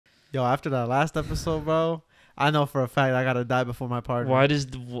Yo, after that last episode, bro, I know for a fact I gotta die before my partner. Why does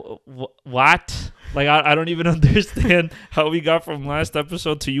what? Like I don't even understand how we got from last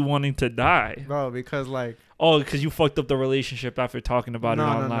episode to you wanting to die. Bro, because like Oh, because you fucked up the relationship after talking about it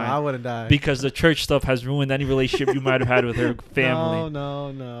online. No, I wouldn't die. Because the church stuff has ruined any relationship you might have had with her family.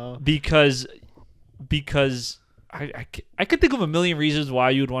 No. Because I could think of a million reasons why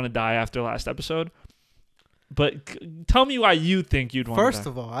you'd want to die after last episode. But tell me why you think you'd want to die. First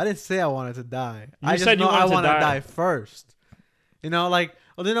of all, I didn't say I wanted to die. You I just said you know I wanted to want to die. die first. You know, like,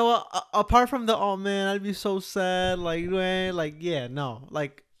 well, you know what? Apart from the, oh man, I'd be so sad. Like, man, like, yeah, no,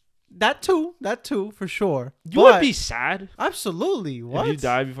 like that too, for sure. You would be sad absolutely. What? if you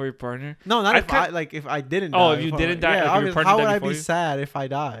die before your partner. No, not if I if I didn't. Oh, die if you before- didn't die, yeah, if your obviously, partner how would died I before be you? sad if I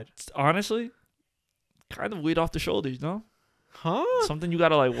died? Honestly, kind of weight off the shoulders, no? Huh? Something you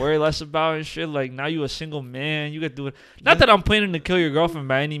gotta like worry less about and shit. Like now you a single man, you could do it. Not that I'm planning to kill your girlfriend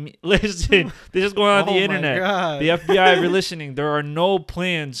by any means. Listen, this is going on the Oh my internet. God. The FBI, if you're listening, there are no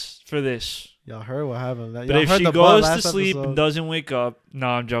plans for this. Y'all heard what happened. But Y'all if heard she the goes last to sleep and episode. doesn't wake up, no,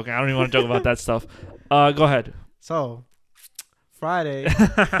 I'm joking. I don't even want to joke about that stuff. Go ahead. So Friday,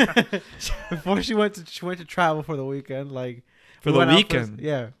 before she went to travel for the weekend, like For we the went out weekend.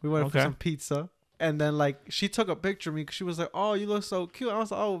 we went for Okay. some pizza, and then like she took a picture of me because she was like, "Oh, you look so cute." I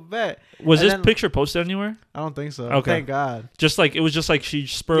was like, "Oh, bet." Was And this then- picture posted anywhere? I don't think so. Okay. Thank God. Just like it was just like she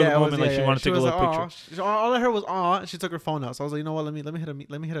spurred of the it was- moment, like she wanted to take a was little like, picture. "Aw." All I heard was "Aw," and she took her phone out. So I was like, you know what? Let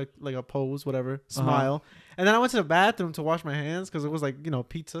me hit a like a pose, whatever, smile. And then I went to the bathroom to wash my hands because it was like, you know,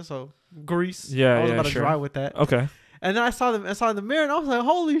 pizza, so grease. Yeah, I was yeah, about to sure. dry with that. Okay. And then I saw in the mirror, and I was like,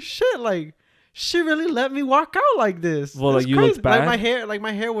 holy shit! Like, she really let me walk out like this. Well, It's like, you looked crazy. bad? Like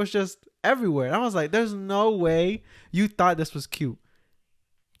my hair was just everywhere. And I was like, there's no way you thought this was cute.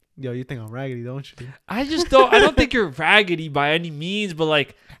 Yo, you think I'm raggedy, don't you? I don't think you're raggedy by any means, but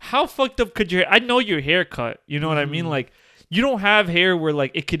like how fucked up could your I know your haircut. You know what I mean? Mhm. Like you don't have hair where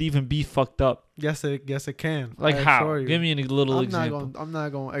like it could even be fucked up. Yes, it can. Like I how? assure you. Give me a little example. I'm not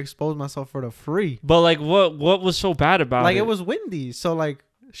gonna expose myself for the free. But like what was so bad about Like it? it was windy, so like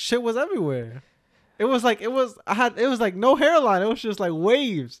shit was everywhere. It was like it was like no hairline. It was just like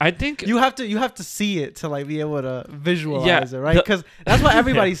waves. I think You have to see it to like be able to visualize Yeah, it, right? the- Because that's what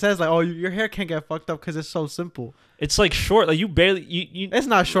everybody says. Like, oh, your hair can't get fucked up because it's so simple. it's like short. Like you barely you It's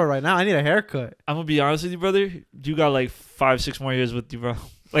not short right now. I need a haircut. I'm gonna be honest with you, brother. You got like 5-6 more years with you, bro.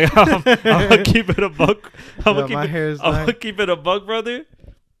 Like I'm gonna keep it a buck. I'm Yo, my gonna hair is keep it a buck, brother.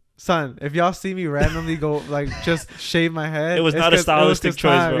 son. If y'all see me randomly go like just shave my head, It was it's not a 'cause- it was stylistic 'cause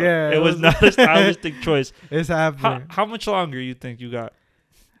choice, time. bro. Yeah, it was not a stylistic choice. It's happening How much longer you think you got?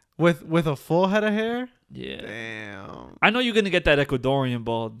 with a full head of hair. Yeah. Damn. I know you're gonna get that Ecuadorian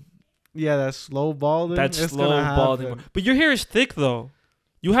bald. Yeah, that slow balding. That's it's slow gonna balding. happen. But your hair is thick though.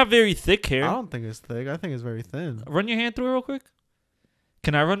 You have very thick I hair. don't think it's thick. I think it's very thin. Run your hand through it real quick.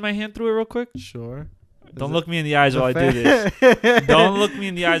 Can I run my hand through it real quick? Sure. Don't look me in the eyes while I do this. this. Don't look me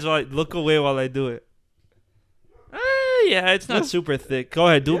in the eyes while I look away while I do it. Yeah, it's not That's- super thick. Go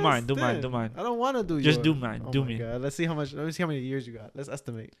ahead, do Yeah, mine, it's do mine, thin. do mine. I don't want to do Just yours. do mine, Oh do my me. God. Let me see how many years you got. Let's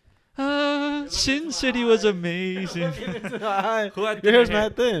estimate. Sin City was amazing. Who had Your thinner hair's hair?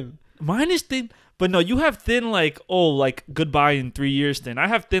 mad thin. Mine is thin, but no, you have thin like like goodbye in 3 years. Thin. I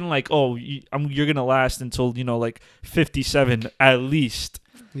have thin like you're gonna last until like 57 at least.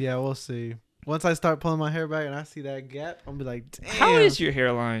 Yeah, we'll see. Once I start pulling my hair back and I see that gap, I'm be like, damn. How is your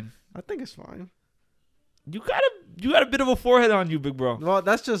hairline? I think it's fine. You got a bit of a forehead on you, big bro. Well,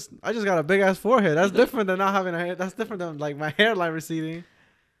 I just got a big ass forehead. That's different than not having a hair. That's different than like my hairline receding.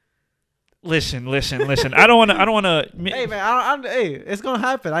 Listen. I don't want to. Hey man, hey, it's gonna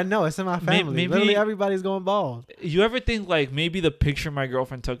happen. I know it's in my family. maybe- Literally everybody's going bald. You ever think like maybe the picture my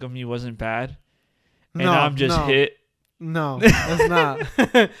girlfriend took of me wasn't bad, and No, I'm just no, hit? No, it's not.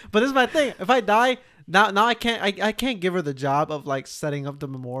 But this is my thing. If I die, now I can't give her the job of like setting up the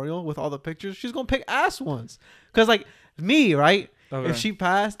memorial with all the pictures. She's gonna pick ass ones. Cause like me, right? Okay. If she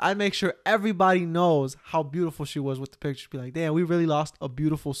passed, I make sure everybody knows how beautiful she was with the pictures. Be like, damn, we really lost a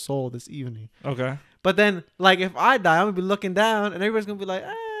beautiful soul this evening. Okay. But then, like, if I die, I'm gonna be looking down, and everybody's gonna be like,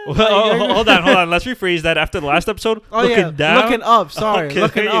 Well, like, hold on. Let's rephrase that. After the last episode, oh looking yeah, down, looking up. Sorry, Okay,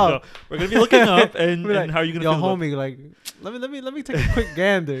 looking there you up. go. We're gonna be looking up, and, Be like, and how are you gonna Yo, feel? about homie, like, let me take a quick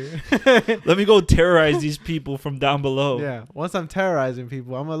gander. Let me go terrorize these people from down below. Yeah, once I'm terrorizing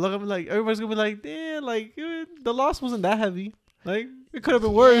people, I'm gonna look. I'm like, everybody's gonna be like, damn, like the loss wasn't that heavy. Like it could have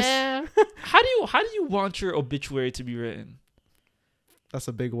been worse. Yeah. How do you want your obituary to be written? That's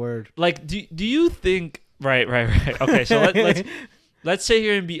a big word. Like, do you think? Right. Okay, so let's sit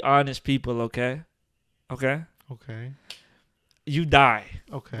here and be honest, people. Okay. Okay. you die.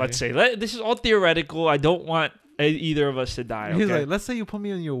 Okay. Let's say this is all theoretical. I don't want either of us to die. He's Okay? like, let's say you put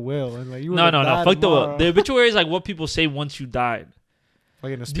me in your will and like you. No. Fuck the will. tomorrow. The obituary is like what people say once you died.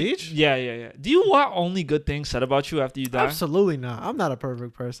 Like in a speech. Yeah. Do you want only good things said about you after you die? Absolutely not. I'm not a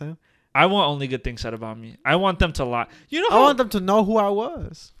perfect person. I want only good things said about me. I want them to lie. You know I how? want them to know who I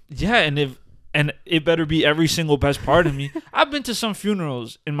was. Yeah, and it better be every single best part of me. I've been to some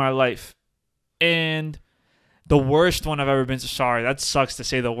funerals in my life, and the worst one I've ever been to. Sorry, that sucks to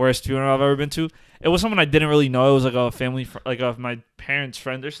say the worst funeral I've ever been to. It was someone I didn't really know. It was like a family, my parents'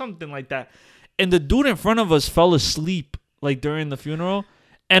 friend or something like that. And the dude in front of us fell asleep like during the funeral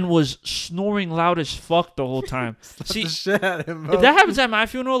and was snoring loud as fuck the whole time. See, the shit out of him, bro. if that happens at my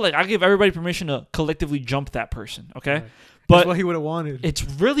funeral, like I give everybody permission to collectively jump that person. Okay, Right. but That's what he would have wanted. it's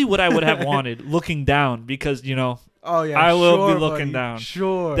really what I would have wanted, looking down, because Oh yeah, I will be sure, looking buddy. down.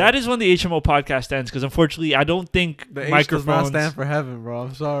 Sure. that is when the HMO podcast ends. Because unfortunately, I don't think the H does microphones. not stand for heaven, bro.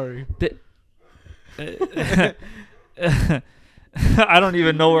 I'm sorry. I don't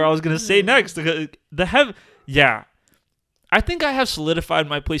even know where I was gonna say next. The heaven, yeah. I think I have solidified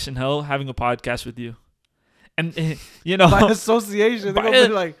my place in hell having a podcast with you, and By association, they're By- gonna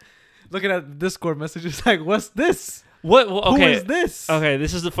be like looking at Discord messages like, "What's this? what? Who Okay, is this?" okay.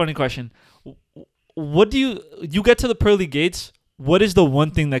 This is the funny question. What do you get to the pearly gates? What is the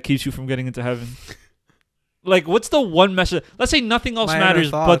one thing that keeps you from getting into heaven? Like, what's the one message? Let's say nothing else My inner matters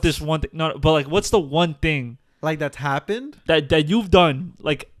but thoughts. this one thing. No, but like, what's the one thing Like that's happened. that you've done,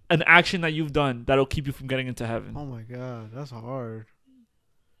 like an action that you've done that'll keep you from getting into heaven? Oh my god, that's hard.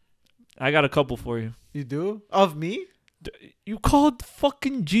 I got a couple for you. You do of me? You called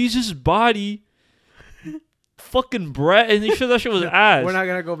fucking Jesus' body fucking bread, and you sure that shit was ass. We're not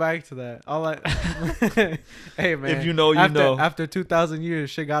gonna go back to that. I'll like, hey man, If you know, you after, know. After 2,000 years,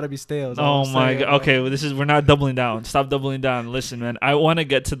 shit gotta be stale. is all Oh I'm my saying, god. bro. Okay, well, we're not doubling down. Stop doubling down. Listen, man. I want to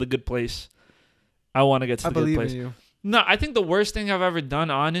get to the good place. I want to get to I the good believe place. in you. No, I think the worst thing I've ever done,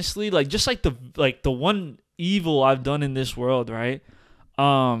 honestly, like just like the one evil I've done in this world, right?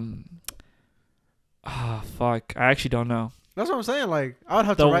 Fuck. I actually don't know. That's what I'm saying. Like, I would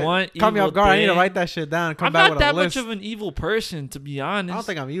have The to write. one Caught me evil off guard. I need to thing- write that shit down and come I'm back not with that a list. much of an evil person, to be honest. I don't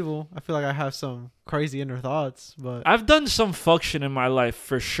think I'm evil. I feel like I have some crazy inner thoughts, but I've done some fuck shit in my life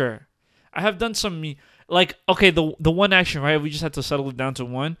for sure. I have done some like, okay, the one action, right? We just had to settle it down to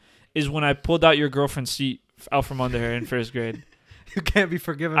one. Is when I pulled out your girlfriend's seat out from under her in first grade. you can't be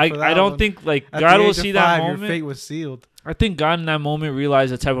forgiven for that I don't one. think like At God the will age of see that 5, moment. Your fate was sealed. I think God in that moment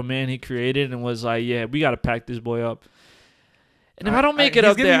realized the type of man he created and was like, yeah, we got to pack this boy up. And if I don't make it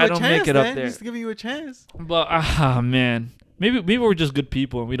he's up giving there, you I a don't chance, make it man. up there. He's giving you a chance. But man, maybe we're just good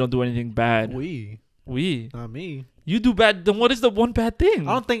people and we don't do anything bad. We, Not me. you do bad. Then what is the one bad thing?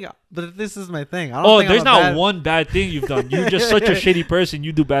 I don't think. But this is my thing. I don't Oh, think there's I'm a not bad, one bad thing you've done. You're just such a shitty person.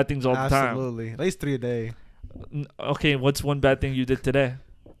 You do bad things all the time. Absolutely, at least 3 a day. Okay, what's one bad thing you did today?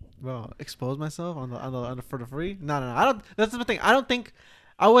 Well, expose myself on the for the free. No. I don't. That's the thing. I don't think.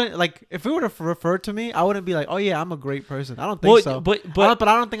 I wouldn't like if it were to refer to me. I wouldn't be like, oh yeah, I'm a great person. I don't think Well, so. but But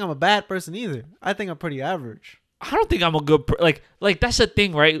I don't think I'm a bad person either. I think I'm pretty average. I don't think I'm a good like that's the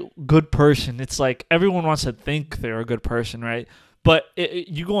thing, right? Good person. It's like everyone wants to think they're a good person, right? But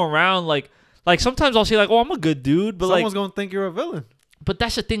you go around like sometimes I'll say like, oh, I'm a good dude, but Someone's like, gonna think you're a villain. but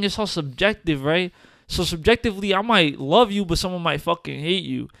that's the thing. It's all subjective, right? So subjectively, I might love you, but someone might fucking hate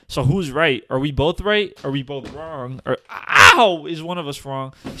you. So who's right? Are we both right? Are we both wrong? Or ow, is one of us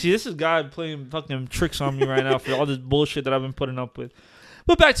wrong? See, this is God playing fucking tricks on me right now for all this bullshit that I've been putting up with.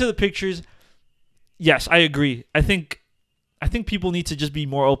 But back to the pictures. Yes, I agree. I think people need to just be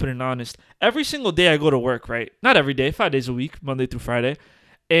more open and honest. Every single day I go to work, right? Not every day, 5 days a week, Monday through Friday.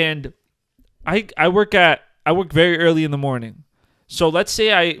 And I work very early in the morning. So let's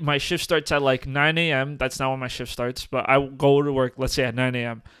say my shift starts at like 9 a.m. That's not when my shift starts, but I go to work, let's say at 9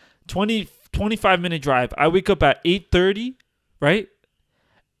 a.m. 25-minute drive. I wake up at 8:30, right?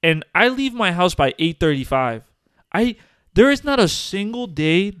 And I leave my house by 8:35. There is not a single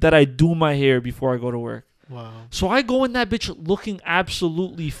day that I do my hair before I go to work. Wow. So I go in that bitch looking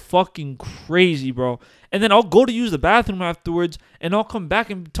absolutely fucking crazy, bro. And then I'll go to use the bathroom afterwards, and I'll come back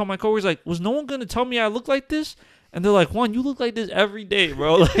and tell my coworkers, like, was no one going to tell me I look like this? And they're like, Juan, you look like this every day,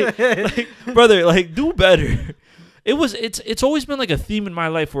 bro. Like brother, like, do better. It's always been like a theme in my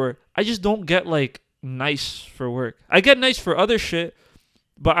life where I just don't get like nice for work. I get nice for other shit,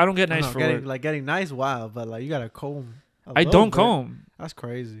 but I don't get nice for work. Like getting nice, wow, but like you gotta comb. I don't comb. That's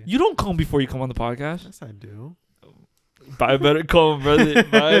crazy. You don't comb before you come on the podcast. Yes, I do. Buy a better comb, brother.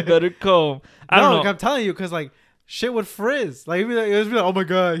 Buy a better comb. I don't know. Like, I'm telling you, cause like shit would frizz. Like it was like, oh my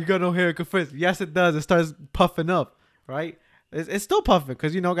god, you got no hair, it could frizz. Yes, it does. It starts puffing up, right? It's still puffing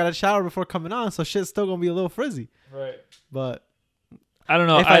because got to shower before coming on, so shit's still gonna be a little frizzy. Right. But I don't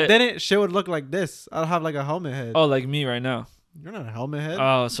know. If I didn't, shit would look like this. I'd have like a helmet head. Oh, like me right now. You're not a helmet head.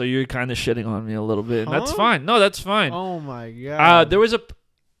 Oh, so you're kind of shitting on me a little bit. Huh? That's fine. No, that's fine. Oh my god. There was a.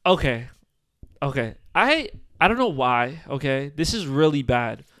 Okay. I don't know why. Okay, this is really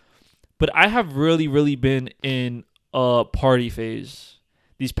bad, but I have really been in a party phase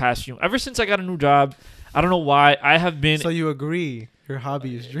these past few. Ever since I got a new job, I don't know why I have been. So you agree? Your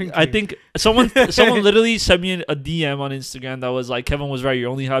hobby is drinking. I think someone literally sent me a DM on Instagram that was like, Kevin was right. Your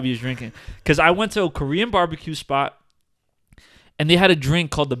only hobby is drinking. Because I went to a Korean barbecue spot, and they had a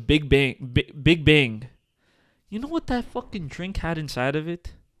drink called the Big Bang. You know what that fucking drink had inside of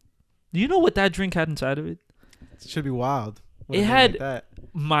it? Do you know what that drink had inside of it? It should be wild. It had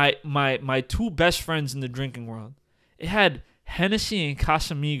my two best friends in the drinking world. It had Hennessy and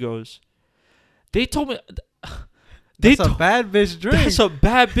Casamigos. They told me. That's a bad bitch drink. That's a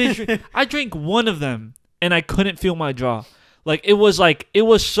bad bitch drink. I drank one of them and I couldn't feel my jaw. Like it was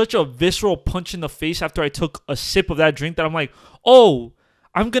such a visceral punch in the face after I took a sip of that drink that I'm like, oh,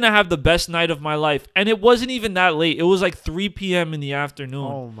 I'm gonna have the best night of my life. And it wasn't even that late. It was like 3 p.m. in the afternoon.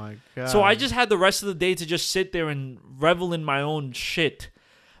 Oh my god. So I just had the rest of the day to just sit there and revel in my own shit.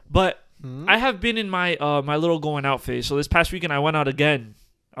 But I have been in my my little going out phase. So this past weekend I went out again.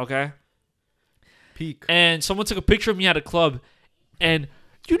 Okay. Peak. And someone took a picture of me at a club, and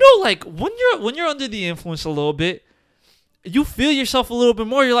like when you're under the influence a little bit, you feel yourself a little bit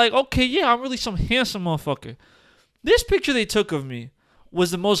more. You're like, okay, yeah, I'm really some handsome motherfucker. This picture they took of me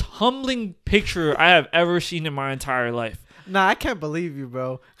was the most humbling picture I have ever seen in my entire life. Nah, I can't believe you,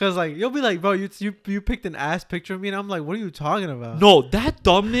 bro. Cause like you'll be like, bro, you picked an ass picture of me, and I'm like, what are you talking about? No, that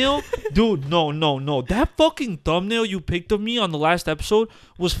thumbnail, dude. No. That fucking thumbnail you picked of me on the last episode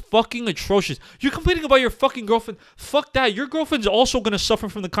was fucking atrocious. You're complaining about your fucking girlfriend. Fuck that. Your girlfriend's also gonna suffer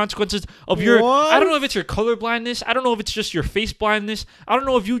from the consequences of your. What? I don't know if it's your color blindness. I don't know if it's just your face blindness. I don't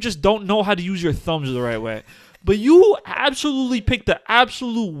know if you just don't know how to use your thumbs the right way. But you absolutely picked the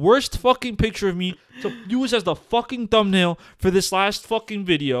absolute worst fucking picture of me to use as the fucking thumbnail for this last fucking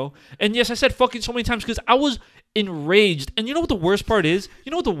video. And yes, I said fucking so many times because I was enraged. And you know what the worst part is?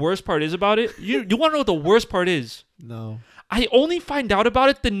 You know what the worst part is about it? You want to know what the worst part is? No. I only find out about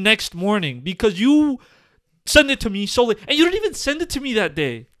it the next morning because you send it to me so late. And you didn't even send it to me that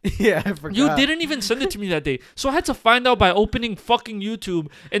day. Yeah, I forgot. You didn't even send it to me that day. So I had to find out by opening fucking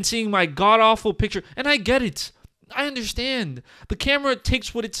YouTube and seeing my god-awful picture. And I get it. I understand. The camera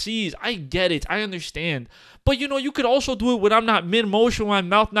takes what it sees. I get it. I understand. But, you could also do it when I'm not mid-motion, when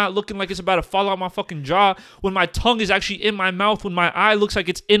my mouth not looking like it's about to fall out my fucking jaw, when my tongue is actually in my mouth, when my eye looks like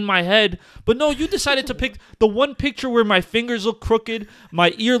it's in my head. But no, you decided to pick the one picture where my fingers look crooked,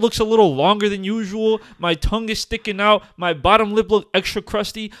 my ear looks a little longer than usual, my tongue is sticking out, my bottom lip looks extra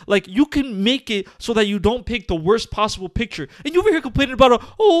crusty. Like, you can make it so that you don't pick the worst possible picture. And you over here complaining about,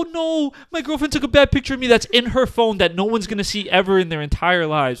 oh no, my girlfriend took a bad picture of me that's in her phone that no one's going to see ever in their entire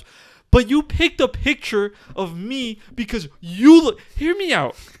lives. But you picked a picture of me because you look. Hear me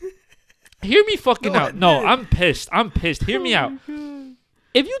out. Hear me fucking out. No, I'm pissed. Hear me out.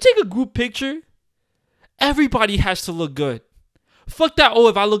 If you take a group picture, everybody has to look good. Fuck that. Oh,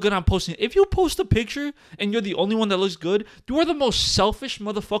 if I look good, I'm posting it. If you post a picture and you're the only one that looks good, you are the most selfish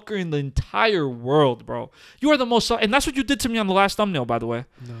motherfucker in the entire world, bro. You are the most, and that's what you did to me on the last thumbnail, by the way.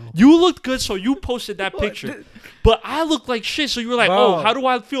 No. You looked good, so you posted that picture. But I look like shit, so you were like, Bro. oh, how do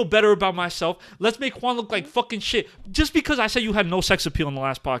I feel better about myself? Let's make Juan look like fucking shit. Just because I said you had no sex appeal in the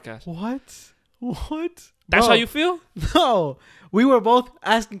last podcast. What? That's Bro, how you feel? No. We were both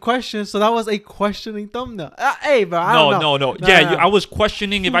asking questions, so that was a questioning thumbnail. Hey, bro, I don't know. No. Yeah, I was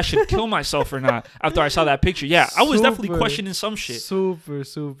questioning if I should kill myself or not after I saw that picture. Yeah, I was definitely Super, questioning some shit. Super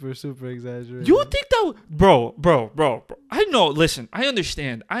exaggerated. You think that, bro? I know. Listen, I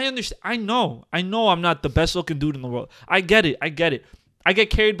understand. I know I'm not the best looking dude in the world. I get it. I get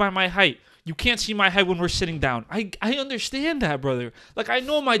carried by my height. You can't see my head when we're sitting down. I understand that, brother. Like, I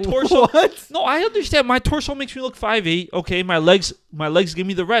know my torso. What? No, I understand. My torso makes me look 5'8". Okay, my legs give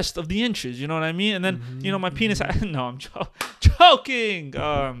me the rest of the inches. You know what I mean? And then, my penis. No, I'm joking.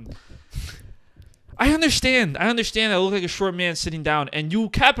 I understand. I look like a short man sitting down, and you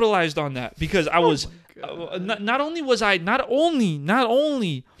capitalized on that because I was. Not only was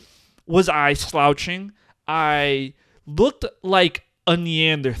I slouching, I looked like a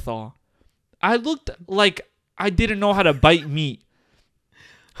Neanderthal. I looked like I didn't know how to bite meat.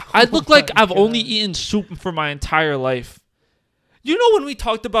 I looked like I've only eaten soup for my entire life. You know when we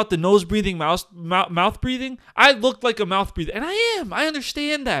talked about the nose breathing, mouth breathing? I looked like a mouth breather, and I am. I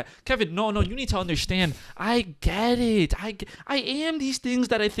understand that. Kevin, no, you need to understand. I get it. I am these things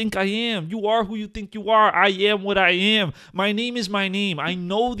that I think I am. You are who you think you are. I am what I am. My name is my name. I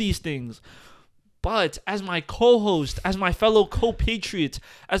know these things. But as my co-host, as my fellow co-patriot,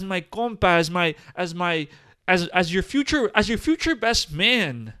 as my compa, as your future best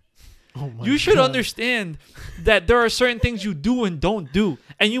man, you should understand that there are certain things you do and don't do.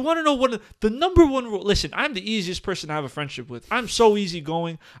 And you want to know what the number one rule. Listen, I'm the easiest person to have a friendship with. I'm so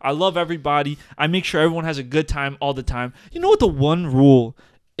easygoing. I love everybody. I make sure everyone has a good time all the time. You know what the one rule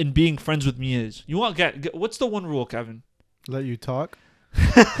in being friends with me is? You want what's the one rule, Kevin? Let you talk.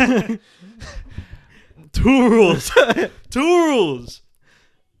 2 rules. 2 rules.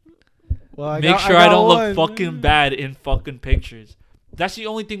 Well, Make sure I don't look fucking bad in fucking pictures. That's the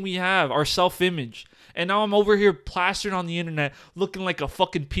only thing we have, our self-image. And now I'm over here plastered on the internet looking like a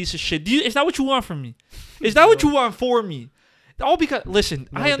fucking piece of shit. Is that what you want from me? Is that what you want for me? All because, listen,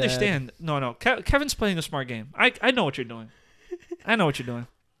 No, I understand. Dad. No. Kevin's playing a smart game. I know what you're doing. I know what you're doing.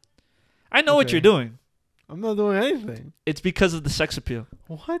 I know what you're doing. I'm not doing anything. It's because of the sex appeal.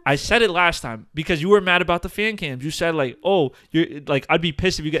 What? I said it last time because you were mad about the fan cams. You said like, oh, you're like, I'd be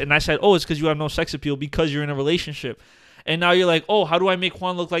pissed if you get, and I said, oh, it's because you have no sex appeal because you're in a relationship. And now you're like, oh, how do I make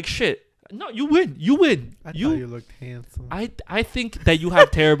Juan look like shit? No, you win. You win. I thought you looked handsome. I think that you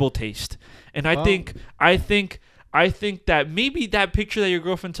have terrible taste. And I think that maybe that picture that your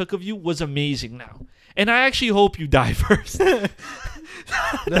girlfriend took of you was amazing now. And I actually hope you die first.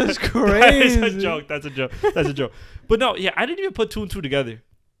 That's crazy. That's a joke. But no, yeah, I didn't even put 2 and 2 together.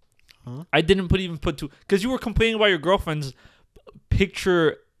 Huh? I didn't even put 2 because you were complaining about your girlfriend's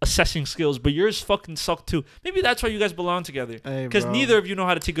picture assessing skills, but yours fucking suck too. Maybe that's why you guys belong together. Because neither of you know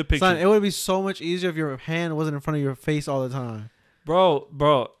how to take good pictures. Son, it would be so much easier if your hand wasn't in front of your face all the time.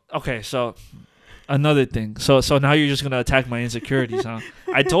 Bro. Okay, so another thing. So now you're just gonna attack my insecurities, huh?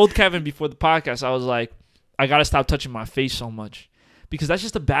 I told Kevin before the podcast, I was like, I gotta stop touching my face so much. Because that's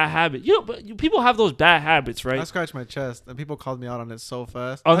just a bad habit. You know, but people have those bad habits, right? I scratched my chest, and people called me out on it so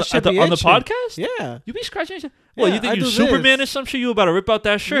fast. On the podcast? Yeah. You be scratching your chest? Well, Yeah, you think I you do Superman this. or some shit? You about to rip out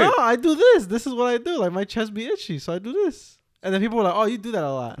that shirt? No, I do this. This is what I do. Like, my chest be itchy, so I do this. And then people were like, oh, you do that a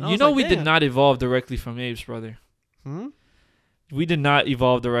lot. And I You was know like, we did damn. not evolve directly from apes, brother. We did not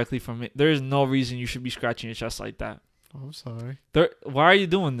evolve directly from it. There is no reason you should be scratching your chest like that. Oh, I'm sorry. Why are you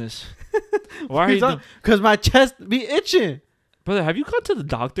doing this? Why are you doing? Because my chest be itching. Brother, have you gone to the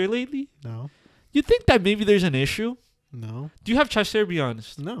doctor lately? No. You think that maybe there's an issue? No. Do you have chest hair? Be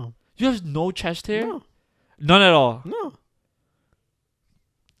honest. No. You have no chest hair? No. None at all? No.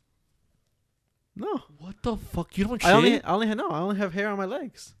 No. What the fuck? You don't shave? I only have hair on my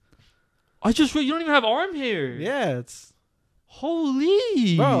legs. You don't even have arm hair. Yeah, it's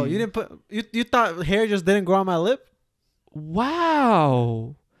Holy. bro. You didn't put you thought hair just didn't grow on my lip?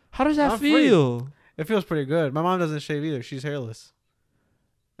 Wow. How does that I'm feel? It feels pretty good. My mom doesn't shave either. She's hairless.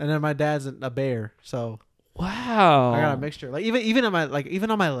 And then my dad's a bear, so Wow. I got a mixture. Like even on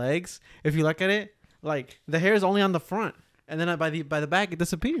my legs, if you look at it, like the hair is only on the front, and then by the back it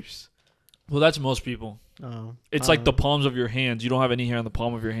disappears. Well, that's most people. Oh, It's like the palms of your hands. You don't have any hair on the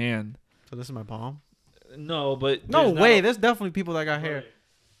palm of your hand. So this is my palm. No, but No there's not way. a- There's definitely people that got hair. Right.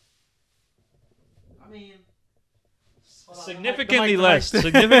 I mean, Significantly the mic- less.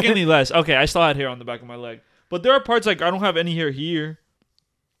 Significantly less. Okay, I still had hair on the back of my leg. But there are parts like I don't have any hair here.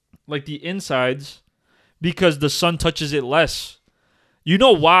 Like the insides. Because the sun touches it less. You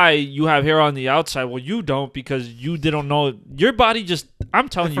know why you have hair on the outside? Well, you don't because you didn't know. Your body just... I'm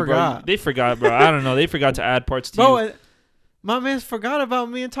telling you, bro. forgot. They forgot, bro. I don't know. They forgot to add parts to bro, you. my man forgot about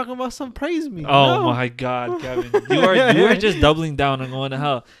me and talking about some praise me. Oh No. my God, Kevin. You are just doubling down and going to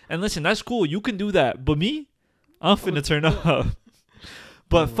hell. And listen, that's cool. You can do that. But me, I'm finna turn up.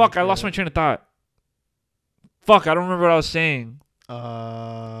 But fuck, I lost my train of thought. Fuck, I don't remember what I was saying.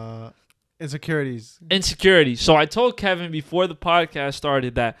 Insecurities. Insecurity. So I told Kevin before the podcast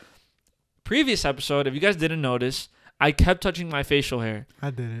started that previous episode, if you guys didn't notice, I kept touching my facial hair. I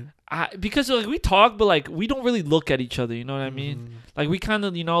didn't. Because like we talk, but like we don't really look at each other. You know what I mean? Like we kind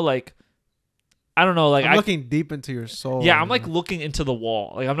of, like I don't know. Like I'm looking deep into your soul. Yeah, I'm like looking into the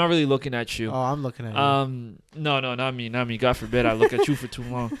wall. Like I'm not really looking at you. Oh, I'm looking at you. No, not me. God forbid I look at you for too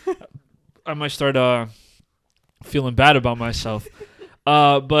long. I might start feeling bad about myself.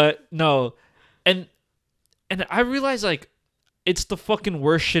 But no, and I realize like it's the fucking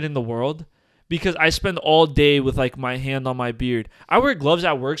worst shit in the world because I spend all day with like my hand on my beard. I wear gloves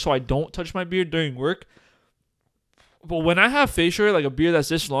at work so I don't touch my beard during work. But when I have facial hair, like a beard that's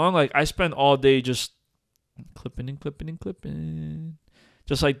this long, like I spend all day just clipping and clipping and clipping,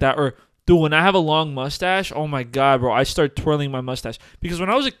 just like that. Or dude, when I have a long mustache, oh my god, bro, I start twirling my mustache because when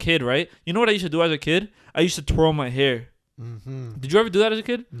I was a kid, right? You know what I used to do as a kid? I used to twirl my hair. Mm-hmm. Did you ever do that as a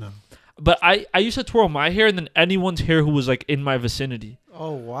kid? No. But I used to twirl my hair and then anyone's hair who was like in my vicinity.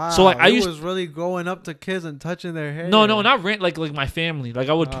 Oh wow. So like I was really going up to kids and touching their hair. No, not like my family. Like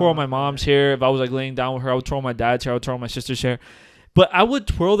I would twirl my mom's hair if I was like laying down with her. I would twirl my dad's hair. I would twirl my sister's hair. But I would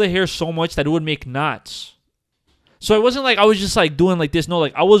twirl the hair so much that it would make knots. So it wasn't like I was just like doing like this. No,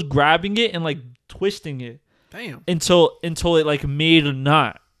 like I was grabbing it and like twisting it. Damn. Until it like made a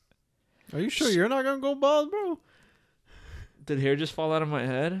knot. Are you sure you're not gonna go bald, bro? Did hair just fall out of my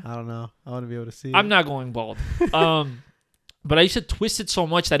head? I don't know. I want to be able to see. I'm not going bald. But I used to twist it so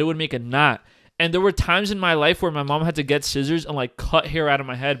much that it would make a knot. And there were times in my life where my mom had to get scissors and like cut hair out of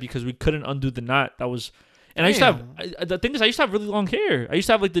my head because we couldn't undo the knot. That was, and I used to have. The thing is, I used to have really long hair. I used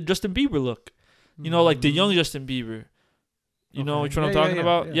to have like the Justin Bieber look, you know, like the young Justin Bieber. You know which one I'm talking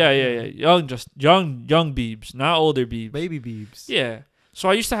about? Yeah. Young Biebs, not older Biebs. Baby Biebs. Yeah. So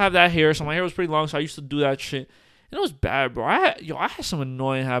I used to have that hair. So my hair was pretty long. So I used to do that shit. And it was bad, bro. I had some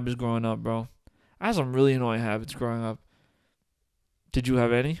annoying habits growing up, bro. I had some really annoying habits growing up. Did you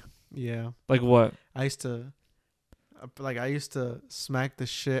have any? Yeah. Like what? I used to smack the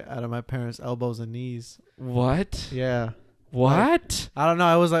shit out of my parents' elbows and knees. What? Yeah. What? I don't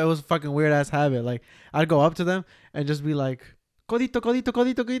know. It was a fucking weird ass habit. Like I'd go up to them and just be like, "Codito, codito,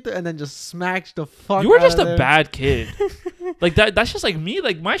 codito, codito," and then just smack the fuck. You were out just of a them. bad kid. Like that. That's just like me.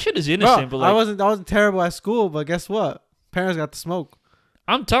 Like my shit is innocent, Bro, but like I wasn't terrible at school, but guess what? Parents got to smoke.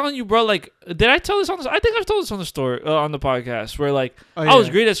 I'm telling you, bro. Like, did I tell this on this? I think I've told this on the story on the podcast where like Oh, I was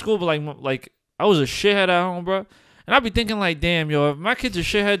yeah. great at school, but like I was a shithead at home, bro. And I'd be thinking like, damn, yo, if my kid's a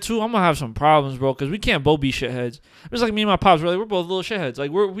shithead too, I'm gonna have some problems, bro, because we can't both be shitheads. It's like me and my pops, we're both little shitheads.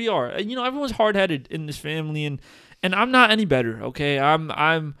 Like we are, and you know, everyone's hard headed in this family, and I'm not any better. Okay,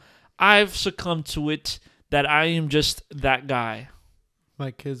 I've succumbed to it that I am just that guy.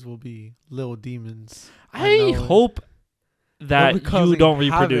 My kids will be little demons. I know it. hope that They'll be you causing don't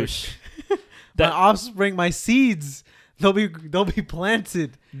reproduce. My offspring, my seeds, they'll be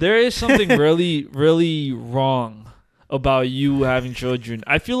planted. There is something really, really wrong about you having children.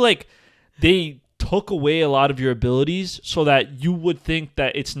 I feel like they took away a lot of your abilities so that you would think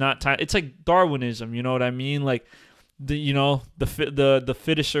that it's not time. It's like Darwinism, you know what I mean? Like the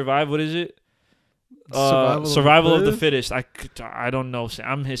fittest survive. What is it? Survival of the fittest. I don't know.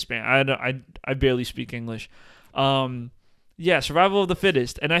 I'm Hispanic. I barely speak English. Yeah, survival of the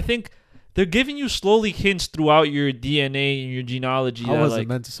fittest. And I think they're giving you slowly hints throughout your DNA and your genealogy. I wasn't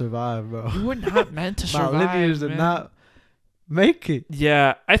meant to survive, bro. You were not meant to survive. My lineage did not make it.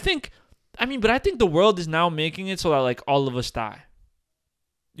 Yeah, but I think the world is now making it so that like all of us die.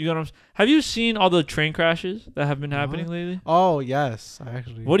 You know what I'm saying? Have you seen all the train crashes that have been happening lately? Oh yes, I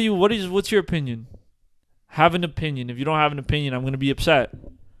actually. What's your opinion? Have an opinion. If you don't have an opinion, I'm gonna be upset.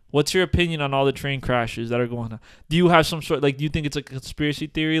 What's your opinion on all the train crashes that are going on? Do you have some sort do you think it's a conspiracy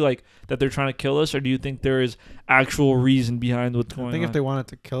theory like that they're trying to kill us, or do you think there is actual reason behind what's going on? I think if they wanted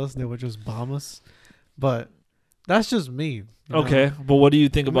to kill us, they would just bomb us. But that's just me. Okay, but what do you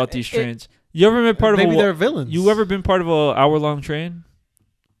think about these trains? You ever been part of maybe they're villains. You ever been part of a hour-long train?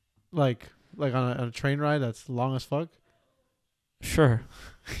 Like on a train ride that's long as fuck? Sure.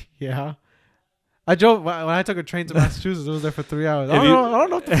 Yeah. I drove when I took a train to Massachusetts. It was there for 3 hours. I don't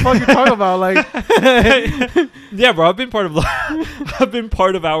know what the fuck you're talking about. Like, yeah, bro. I've been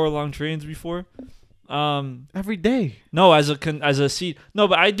part of hour-long trains before. Every day. No, as a seat. No,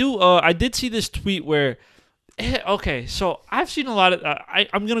 but I do. I did see this tweet where. Okay, so I've seen a lot of.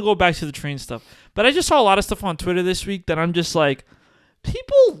 I'm gonna go back to the train stuff, but I just saw a lot of stuff on Twitter this week that I'm just like,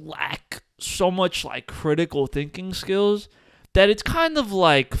 people lack so much like critical thinking skills that it's kind of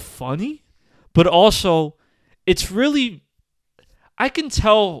like funny. But also, it's really, I can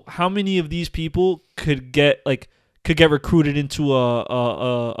tell how many of these people could get recruited into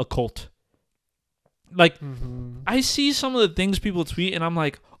a cult. Like, I see some of the things people tweet, and I'm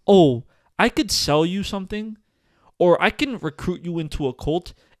like, oh, I could sell you something, or I can recruit you into a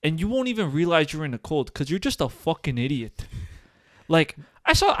cult, and you won't even realize you're in a cult because you're just a fucking idiot. Like,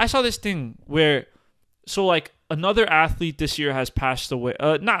 I saw this thing where, so like another athlete this year has passed away.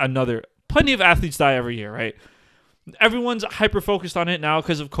 Not another. Plenty of athletes die every year, right? Everyone's hyper focused on it now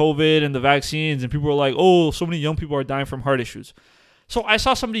because of COVID and the vaccines, and people are like, oh, so many young people are dying from heart issues. So I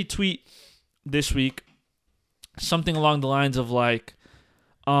saw somebody tweet this week something along the lines of like,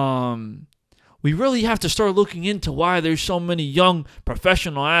 we really have to start looking into why there's so many young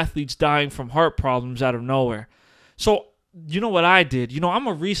professional athletes dying from heart problems out of nowhere. So you know what I did? You know, I'm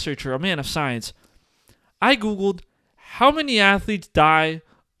a researcher, a man of science. I Googled how many athletes die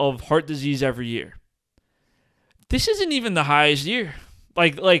of heart disease every year. This isn't even the highest year.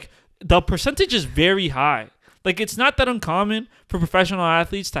 Like the percentage is very high. Like, it's not that uncommon for professional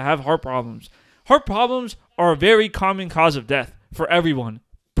athletes to have heart problems. Heart problems are a very common cause of death for everyone.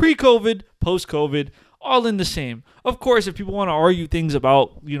 Pre-COVID, post-COVID, all in the same. Of course, if people want to argue things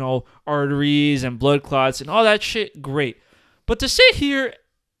about, arteries and blood clots and all that shit, great. But to sit here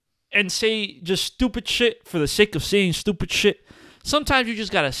and say just stupid shit for the sake of saying stupid shit, sometimes you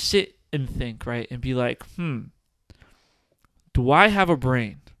just got to sit and think, right? And be like, do I have a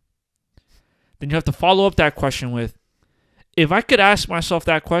brain? Then you have to follow up that question with, if I could ask myself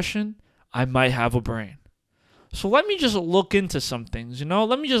that question, I might have a brain. So let me just look into some things,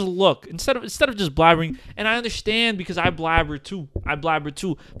 Let me just look instead of just blabbering. And I understand because I blabber too.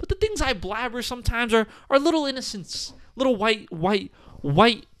 But the things I blabber sometimes are little innocents, little white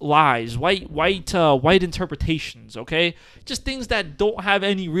lies, white interpretations. Okay, just things that don't have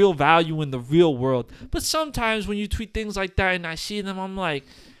any real value in the real world. But sometimes when you tweet things like that and I see them, I'm like,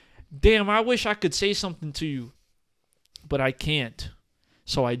 damn, I wish I could say something to you, but I can't,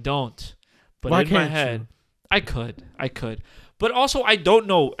 so I don't. But Why in my can't head, you? I could. But also, I don't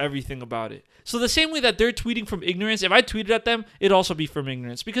know everything about it. So the same way that they're tweeting from ignorance, if I tweeted at them, it'd also be from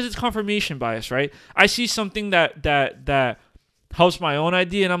ignorance because it's confirmation bias, right? I see something that helps my own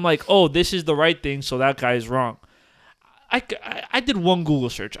idea, and I'm like, oh, this is the right thing, so that guy is wrong. I did one Google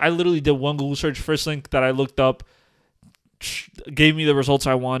search. I literally did one Google search. First link that I looked up gave me the results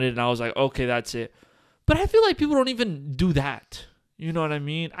I wanted, and I was like, okay, that's it. But I feel like people don't even do that. You know what I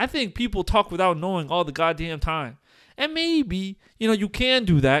mean? I think people talk without knowing all the goddamn time. And maybe, you can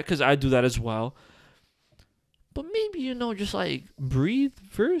do that because I do that as well. But maybe, just like breathe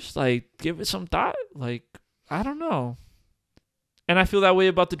first, like give it some thought. Like, I don't know. And I feel that way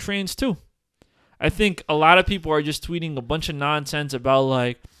about the trains too. I think a lot of people are just tweeting a bunch of nonsense about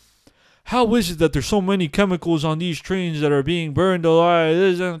like, how is it that there's so many chemicals on these trains that are being burned alive?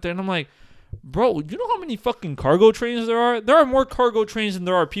 This and that. And I'm like, bro, you know how many fucking cargo trains there are? There are more cargo trains than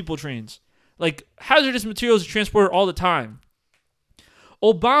there are people trains. Like, hazardous materials are transported all the time.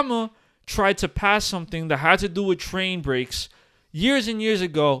 Obama tried to pass something that had to do with train brakes years and years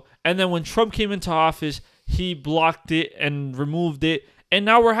ago. And then when Trump came into office, he blocked it and removed it. And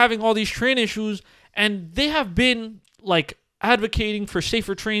now we're having all these train issues. And they have been, like, advocating for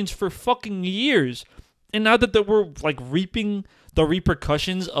safer trains for fucking years. And now that we're like reaping the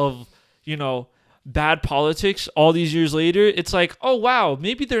repercussions of, bad politics all these years later, it's like, oh wow,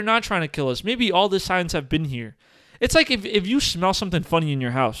 maybe they're not trying to kill us. Maybe all the signs have been here. It's like if you smell something funny in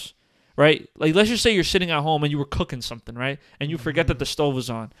your house, right? Like, let's just say you're sitting at home and you were cooking something, right? And you forget that the stove was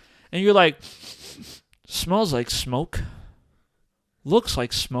on. And you're like, smells like smoke. Looks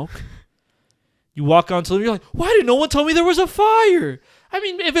like smoke. You walk onto the, you're like, why did no one tell me there was a fire? I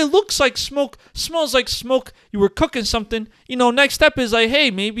mean, if it looks like smoke, smells like smoke, you were cooking something, next step is like,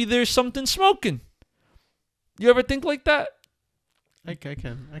 hey, maybe there's something smoking. You ever think like that? I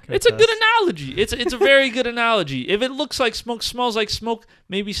can. It's a good analogy. It's a very good analogy. If it looks like smoke, smells like smoke,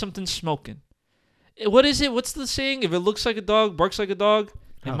 maybe something's smoking. What is it? What's the saying? If it looks like a dog, barks like a dog,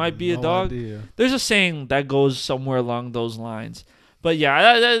 it might be a dog. Idea. There's a saying that goes somewhere along those lines. But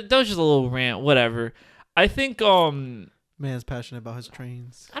yeah, that was just a little rant. Whatever. I think man's passionate about his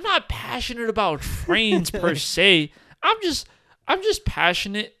trains. I'm not passionate about trains per se. I'm just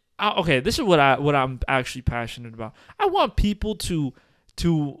passionate. Okay, this is what I'm actually passionate about. I want people to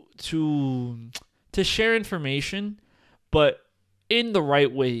share information, but in the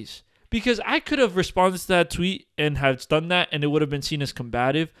right ways. Because I could have responded to that tweet and have done that, and it would have been seen as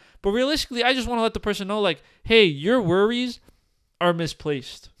combative. But realistically, I just want to let the person know, like, hey, your worries are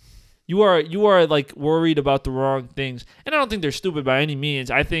misplaced. You are like worried about the wrong things. And I don't think they're stupid by any means.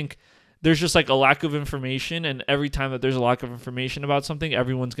 I think there's just like a lack of information, and every time that there's a lack of information about something,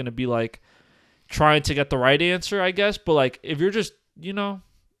 everyone's going to be like trying to get the right answer, I guess. But like if you're just,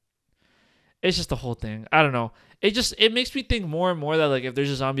 it's just the whole thing. I don't know. It makes me think more and more that like if there's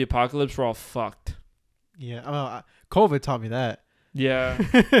a zombie apocalypse, we're all fucked. Yeah. Well, COVID taught me that. Yeah.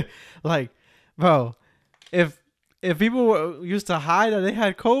 Like, bro, if people used to hide that they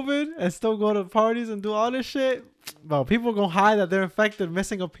had COVID and still go to parties and do all this shit, bro, people gonna hide that they're infected,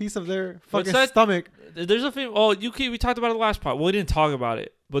 missing a piece of their fucking stomach. There's a film. Oh, we talked about it the last part. Well, we didn't talk about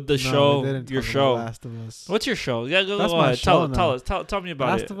it, but the show, your show. Last of Us. What's your show? Yeah, go That's go my ahead. show Tell me about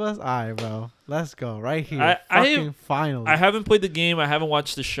it. Last of Us. All right, bro. Let's go right here. Finally. I haven't played the game. I haven't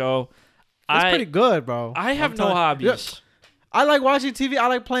watched the show. It's pretty good, bro. I have no hobbies. I like watching TV. I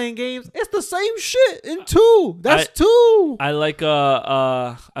like playing games. It's the same shit in 2. That's 2. I like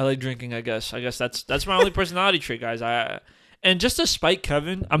drinking. I guess that's my only personality trait, guys. And just to spite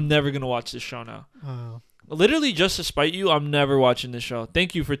Kevin, I'm never gonna watch this show now. Oh. Literally, just to spite you, I'm never watching this show.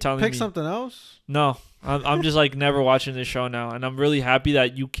 Thank you for telling me. Pick something else. No, I'm just like never watching this show now, and I'm really happy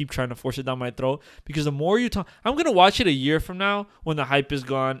that you keep trying to force it down my throat. Because the more you talk, I'm gonna watch it a year from now when the hype is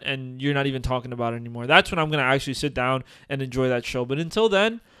gone and you're not even talking about it anymore. That's when I'm gonna actually sit down and enjoy that show. But until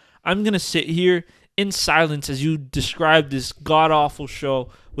then, I'm gonna sit here in silence as you describe this god awful show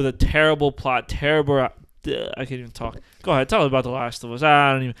with a terrible plot, terrible. I can't even talk. Go ahead, tell us about The Last of Us.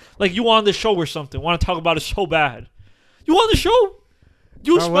 I don't even like you on the show or something. Want to talk about it so bad? You on the show?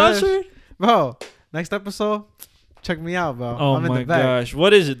 You sponsored? Bro, next episode, check me out, bro. Oh I'm in my the back. gosh,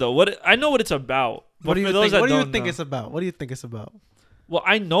 what is it though? I know what it's about. What do you for those think? that What do you don't think know- it's about? What do you think it's about? Well,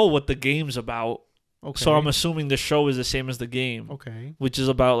 I know what the game's about, Okay. so I'm assuming the show is the same as the game, okay. which is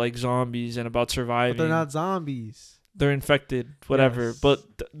about like zombies and about surviving. But they're not zombies. They're infected, whatever. Yes. But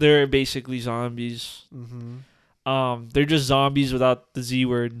they're basically zombies. Mm-hmm. They're just zombies without the Z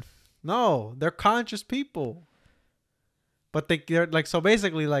word. No, they're conscious people. But they're like, so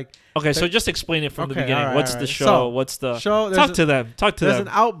basically, like, Okay, so just explain it from the Okay, beginning. alright, What's the alright. show? So, What's the talk to them? Talk to there's them.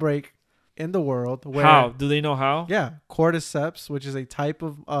 an outbreak in the world where How do they know how? Yeah, cordyceps, which is a type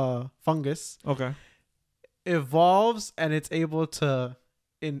of fungus, Okay. evolves and it's able to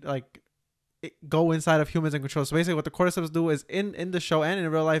go inside of humans and control. So basically, what the cordyceps do is in the show and in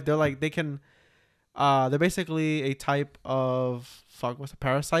real life, they're basically a type of what's a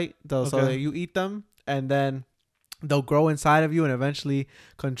parasite. So Okay. you eat them and then they'll grow inside of you and eventually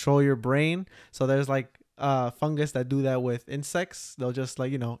control your brain. So there's like fungus that do that with insects. They'll just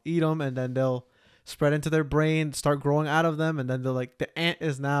eat them and then they'll spread into their brain, start growing out of them, and then they're like the ant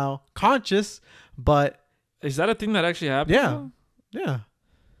is now conscious, but Is that a thing that actually happened? Yeah. though? yeah,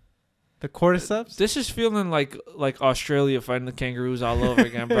 the cordyceps. This is feeling like Australia fighting the kangaroos all over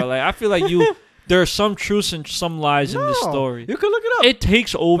again, bro. Like I feel like there are some truths and some lies in this No, story. You can look it up. It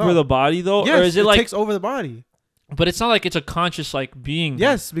takes over No. the body though, Yes, or is it like? takes over the body? But it's not like it's a conscious like being.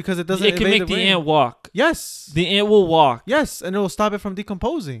 Yes, because it doesn't. It can invade make the brain. ant walk. Yes. The ant will walk, Yes, and it will stop it from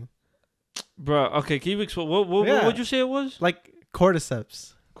decomposing. bro. Okay, can you explain what Yeah. what'd you say it was? Like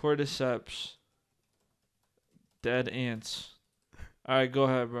cordyceps. Cordyceps. Dead ants. All right, go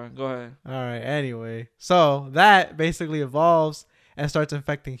ahead, bro. Go ahead. All right. Anyway, so that basically evolves and starts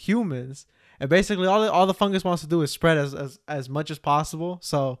infecting humans, and basically all the fungus wants to do is spread as much as possible.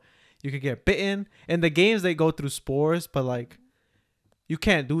 So you could get bitten. In the games, they go through spores, but like you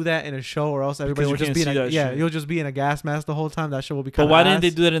can't do that in a show, or else everybody Because will you just be can't in see that shit. you'll just be in a gas mask the whole time. That show will be But kind of. why didn't they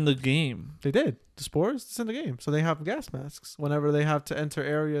do that in the game? They did. The spores, it's in the game, so they have gas masks whenever they have to enter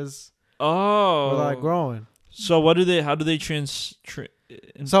areas Oh, where they're like growing. so what do they? How do they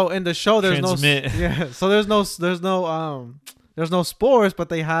So in the show, there's Transmit. So there's no spores, but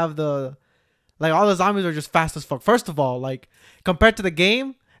they have all the zombies are just fast as fuck. First of all, like compared to the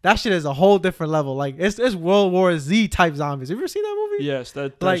game, that shit is a whole different level. Like it's World War Z type zombies. Have you ever seen that movie? Yes,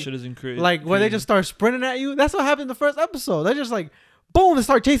 that Like- shit is incredible. Like where they just start sprinting at you. That's what happened in the first episode. They're just like, boom, they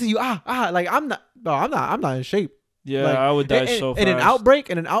start chasing you. Like I'm not in shape. yeah, like, I would die in, so fast. in an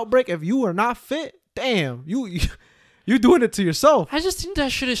outbreak, if you are not fit, damn, you doing it to yourself. I just think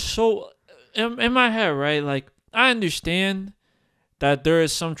that shit is so in my head, right? Like I understand that there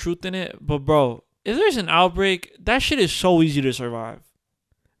is some truth in it, but bro, if there's an outbreak, that shit is so easy to survive.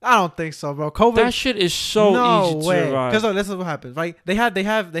 I don't think so, bro. COVID. That shit is so easy to survive. Because this is what happens, right? They have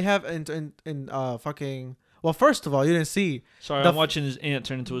in fucking. Well, first of all, you didn't see Sorry, the I'm watching this ant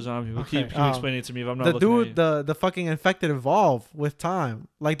turn into a zombie. But Okay, keep explaining it to me if I'm not the looking at dude, you. the fucking infected evolve with time.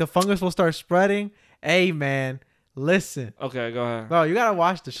 Like the fungus will start spreading. Hey man, listen, Okay, go ahead. bro, you gotta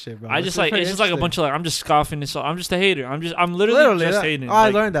watch this shit, bro. I just like it's just like a bunch of like I'm just scoffing this. I'm just a hater. I'm literally just hating. Oh, I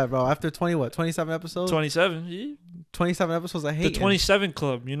Like, learned that, bro. After 27 episodes, 27. Yeah. 27 episodes of The hate. 27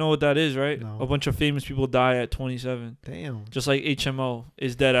 Club. You know what that is, right? No. A bunch of famous people die at 27. Damn. Just like HMO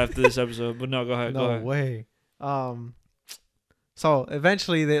is dead after this episode. But no, go ahead. Go No ahead. way. So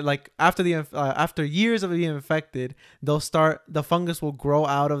eventually, they after years of being infected, the fungus will grow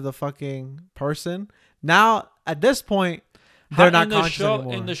out of the fucking person. Now at this point, they're not conscious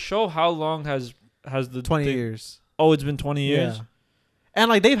anymore. In the show, how long has the 20 thing- years. Oh, it's been 20 years. Yeah. And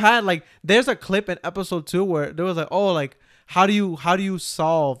like they've had there's a clip in episode 2 where there was how do you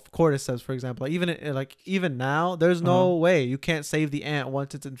solve cordyceps, for example? Even now, there's no way you can't save the ant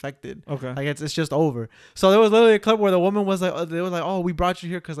once it's infected. Okay. Like it's just over. So there was literally a clip where the woman was like, they were like, oh, we brought you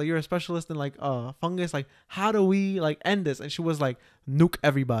here because you're a specialist in fungus. Like, how do we end this? And she was like, nuke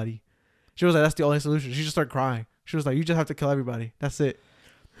everybody. She was like, that's the only solution. She just started crying. She was like, you just have to kill everybody. That's it.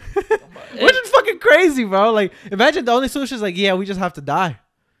 Which is fucking crazy, bro. Like, imagine the only solution is like, yeah, we just have to die.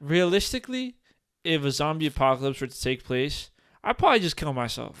 Realistically, if a zombie apocalypse were to take place, I'd probably just kill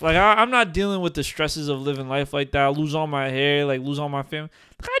myself. Like, I'm not dealing with the stresses of living life like that. Lose all my hair, like lose all my family.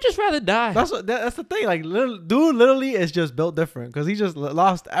 I'd just rather die. That's the thing. Like, dude, literally is just built different because he just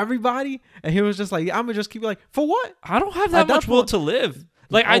lost everybody, and he was just like, I'm gonna just keep like, for what? I don't have that much will to live.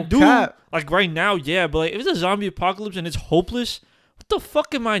 Like, I do. Cap. Like right now, yeah. But like, if it's a zombie apocalypse and it's hopeless, what the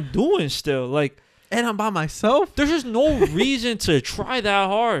fuck am I doing still? Like, And I'm by myself. there's just no reason to try that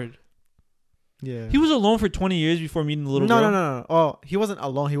hard. Yeah. He was alone for 20 years before meeting the little girl. No. Oh, he wasn't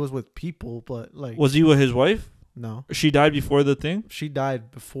alone. He was with people, but like, Was he with his wife? no, She died before the thing. she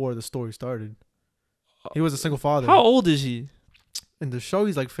died before the story started. He was a single father. How old is he? In the show,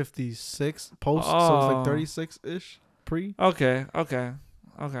 he's like 56 post, so it's Oh. like 36 ish pre. Okay.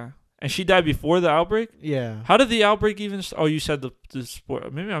 And she died before the outbreak? Yeah. How did the outbreak even Oh, you said the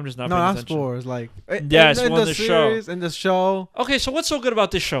sport. Maybe I'm just not No, paying not attention. spores. Like, Yes, in on the show. series, in the show. Okay, so what's so good about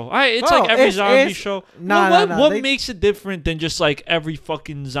this show? It's Bro, like every zombie it's- show. Nah, what they- makes it different than just like every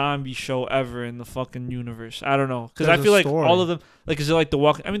fucking zombie show ever in the fucking universe? I don't know. Because I There's a feel like story. all of them, like, is it like The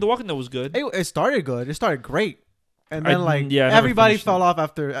Walking? I mean, The Walking Dead was good. It started good. It started great, and then I never everybody finished fell off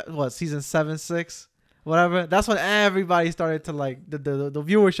after what season 7, 6, whatever. That's when everybody started to like the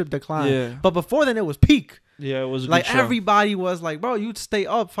viewership decline. Yeah. But before then, it was peak. Yeah, it was a Like good show. everybody was like, bro, you'd stay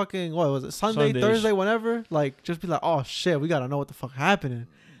up fucking what was it Sunday, Sundays. Thursday, whenever. Like just be like, oh shit, we gotta know what the fuck happening.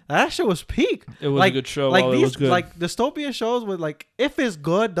 That shit was peak. It was like- a good show. Like While it was these good. like dystopian shows with like if it's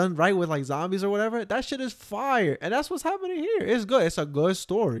good done right with like zombies or whatever, that shit is fire. And that's what's happening here. It's good. It's a good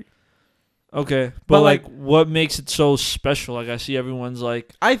story. Okay, But, but like, like- what makes it so special? Like, I see everyone's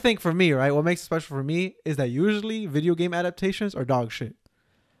like, I think for me, right, what makes it special for me is that usually video game adaptations are dog shit.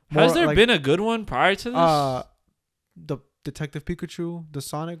 has More there like, been a good one prior to this? the Detective Pikachu, the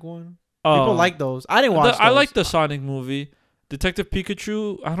Sonic one? Oh. People like those. I didn't watch I those. like the Sonic movie. Detective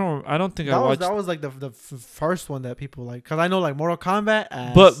Pikachu. I don't think I watched. That was like the first one that people like because I know like Mortal Kombat.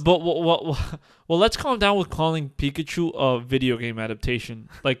 Ass. But well, let's calm down with calling Pikachu a video game adaptation.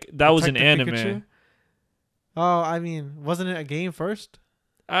 Like that was an Detective anime. Pikachu? Oh, I mean, wasn't it a game first?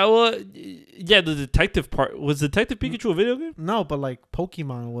 Yeah, the detective part was Detective Pikachu a video game? No, but like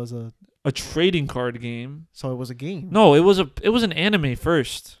Pokemon was A trading card game. so it was a game. No, it was an anime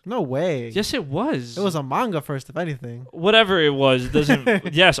first. No way. Yes, it was. It was a manga first, if anything. Whatever it was, it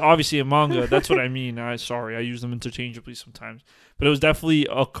doesn't. Yes, obviously a manga. That's what I mean. Sorry, I use them interchangeably sometimes, but it was definitely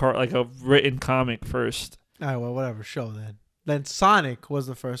like a written comic first. All right, well, whatever. Show then. Then Sonic was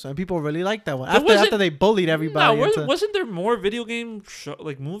the first one. People really liked that one. There wasn't- After they bullied everybody. No, into, wasn't there more video game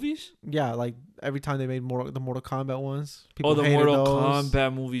like movies? yeah, like every time they made the Mortal Kombat ones. People The hated Mortal those.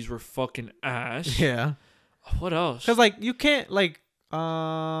 Kombat movies were fucking ass. Yeah. What else? Because like you can't like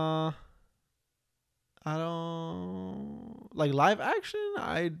I don't like live action.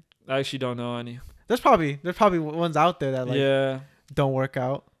 I actually don't know any. There's probably ones out there that like Yeah. don't work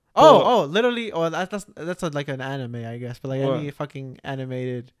out. Well- Literally. Oh, that's like an anime, I guess. But like What? any fucking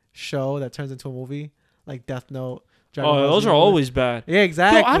animated show that turns into a movie, like Death Note. Dragon Oh, Ball those Z are movie. always bad. Yeah,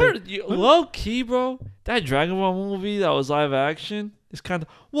 exactly. Yo, I don't. Low key, bro. That Dragon Ball movie that was live action is kind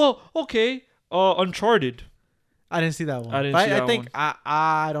of okay. Uncharted. I didn't see that one. I didn't But see I that think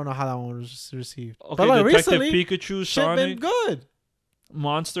I don't know how that one was received. Okay, but like Detective recently, Pikachu, shit been Sonic, good.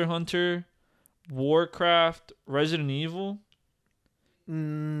 Monster Hunter, Warcraft, Resident Evil,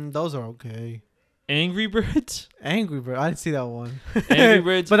 Those are okay. Angry Birds. Angry Bird. I didn't see that one. Angry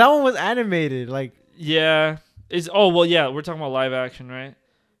Birds. But that one was animated. Like Yeah. Yeah, we're talking about live action, right?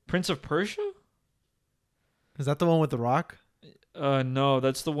 Prince of Persia? is that the one with the Rock? No,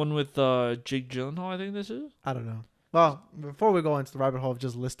 that's the one with Jake Gyllenhaal, I think this is. I don't know. Well, before we go into the rabbit hole of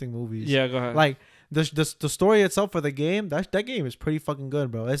just listing movies, Yeah, go ahead. like the story itself for the game, that game is pretty fucking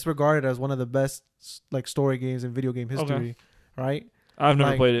good, bro. It's regarded as one of the best like story games in video game history, right? I've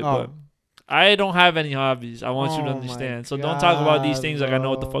never Like, played it, but I don't have any hobbies. I want you to Oh my understand. So don't talk about these God, things like I know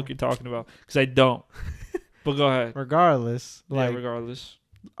what the bro. fuck you're talking about, because I don't. But go ahead. Regardless, Yeah, like regardless.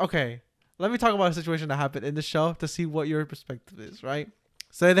 okay, let me talk about a situation that happened in the show to see what your perspective is, right?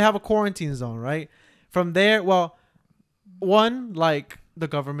 So they have a quarantine zone, right? From there, well, one, like the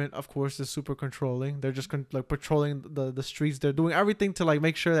government, of course, is super controlling. They're just like patrolling the streets. They're doing everything to like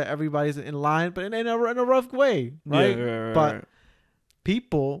make sure that everybody's in line, but in a rough way, right? Yeah, But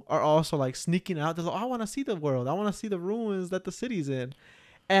people are also like sneaking out. They're like, oh, I want to see the world. I want to see the ruins that the city's in,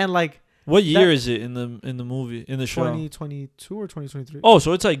 and like what year is it in the movie, in the show? 2022 or 2023. Oh,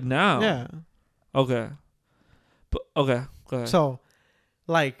 so it's like now. yeah. Okay. But okay, go ahead. So,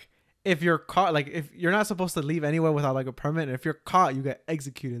 like, if you're caught, like if you're not supposed to leave anywhere without like a permit, and if you're caught, you get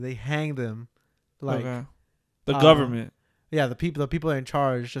executed. They hang them, like Okay. The government. yeah, the people in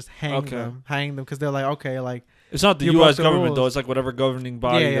charge just hang them because they're like, okay, like It's not the you broke U.S. the government rules. though. It's like whatever governing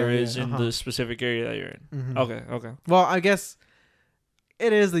body Yeah, there is yeah, in the specific area that you're in. mhm. Okay. Well, I guess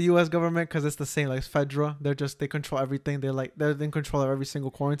it is the U.S. government because it's the same like federal. They control everything. They're in control of every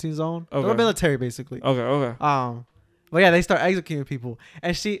single quarantine zone. They're Okay. military basically. Okay. But yeah, they start executing people.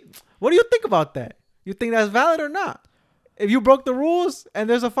 And what do you think about that? You think that's valid or not? If you broke the rules and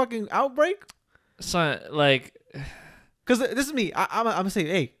there's a fucking outbreak, So like, because this is me. I'm gonna say,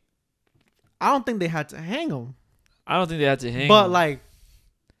 hey, I don't think they had to hang him, I don't think they had to hang. but him. like,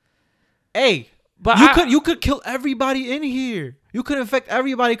 hey, but you could kill everybody in here. You could infect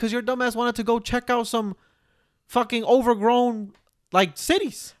everybody because your dumbass wanted to go check out some fucking overgrown like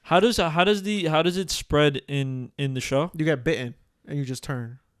cities. How does it spread in the show? You get bitten and you just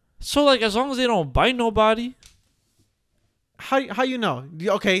turn. So like, as long as they don't bite nobody. How you know?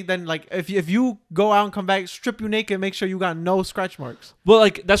 Okay, then like if you go out and come back, strip you naked, make sure you got no scratch marks. Well,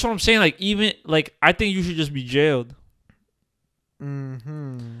 like that's what I'm saying. Like even like I think you should just be jailed.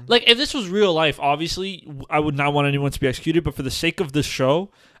 Mm-hmm. Like if this was real life, obviously I would not want anyone to be executed. But for the sake of the show,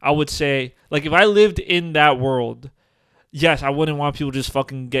 I would say like if I lived in that world, yes, I wouldn't want people to just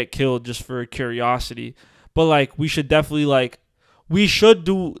fucking get killed just for curiosity. But like we should definitely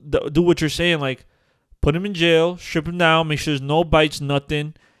do what you're saying. Like put him in jail, strip him down, make sure there's no bites,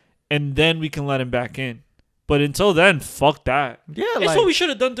 nothing, and then we can let him back in. But until then, fuck that. Yeah, It's like what we should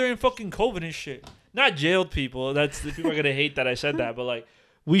have done during fucking COVID and shit. Not jailed people. That's the people are gonna hate that I said that. But like,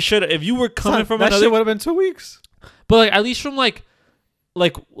 we should. If you were coming from that another, shit would have been 2 weeks. but like at least from like.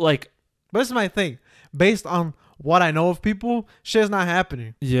 But this is my thing. Based on what I know of people, shit's not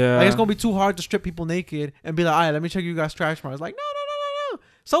happening. Yeah. Like it's gonna be too hard to strip people naked and be like, all right, let me check you got scratch marks. Like, no.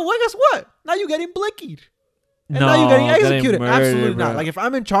 So well, guess what? Now you getting blickied. And now you're getting executed. murdered, Absolutely bro. not. Like if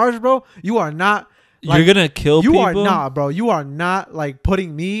I'm in charge, bro, you are not. Like, You're gonna kill you people. are not, bro. You are not like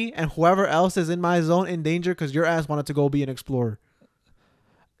putting me and whoever else is in my zone in danger because your ass wanted to go be an explorer.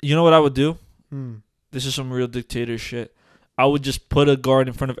 You know what I would do? Hmm. This is some real dictator shit. I would just put a guard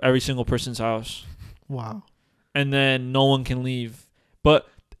in front of every single person's house, Wow. and then no one can leave. But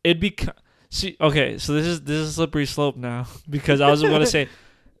it'd be see. Okay, so this is a slippery slope now because I was gonna say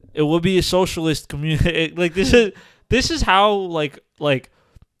it would be a socialist community. Like this is how like like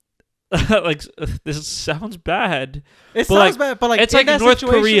this sounds bad. It But, sounds bad, but like It's in like that North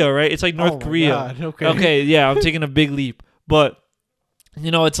situation- Korea, right? It's like North Oh my Korea. God, okay. Okay, yeah, I'm taking a big leap, but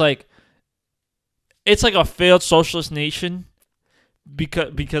you know, it's like a failed socialist nation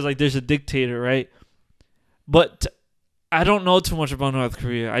because like there's a dictator, right? But I don't know too much about North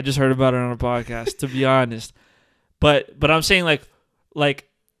Korea. I just heard about it on a podcast, to be honest. But I'm saying like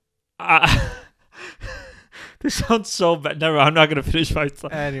this sounds so bad. Never, I'm not gonna finish my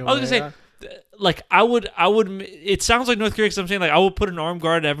thought. Anyway, I was gonna say, like I would. It sounds like North Korea because I'm saying like I would put an armed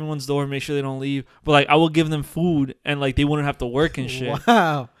guard at everyone's door and make sure they don't leave. But like I will give them food and like they wouldn't have to work and shit.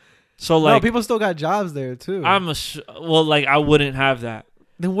 Wow. So No, like people still got jobs there too. like I wouldn't have that.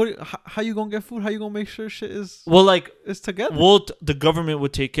 Then what? How you gonna get food? How you gonna make sure shit is together? The government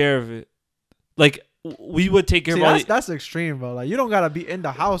would take care of it. Like we would take care See, of all. that's extreme, bro. Like you don't gotta be in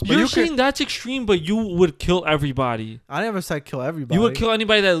the house. But You're you saying could, that's extreme, but you would kill everybody. I never said kill everybody. You would kill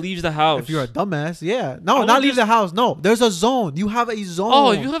anybody that leaves the house. if you're a dumbass. Yeah. I No, would not leave just- the house. No, there's a zone. You have a zone.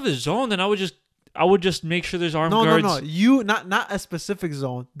 Oh, if you have a zone, then I would just make sure there's armed guards. No. You not a specific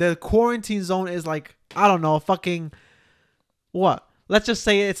zone. The quarantine zone is like I don't know, fucking what? Let's just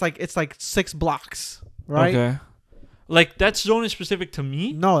say it's like 6 blocks, right? Okay. Like that zone is specific to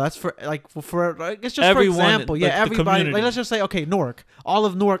me. No, that's for like it's just Everyone, for example. like, Yeah, the everybody. community. Like let's just say okay, Newark. All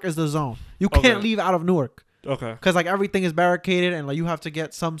of Newark is the zone. You Okay. can't leave out of Newark Okay. because like everything is barricaded and like you have to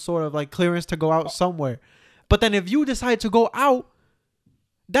get some sort of like clearance to go out somewhere. But then if you decide to go out,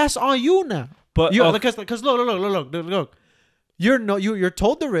 that's on you now. But You okay. because look. You're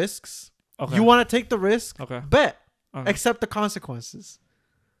told the risks. Okay. You want to take the risk. Okay. Bet. Okay. Accept the consequences.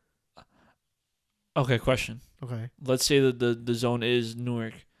 Okay. Question. Okay. Let's say that the zone is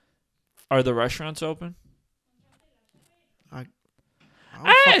Newark. Are the restaurants open? I don't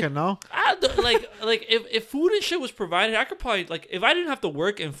Hey! fucking know. Like if food and shit was provided, I could probably like if I didn't have to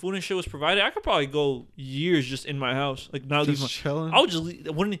work and food and shit was provided, I could probably go years just in my house, like not leave. Just chilling. I would just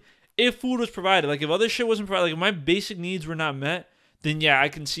leave. If food was provided, like if other shit wasn't provided, like if my basic needs were not met, then yeah, I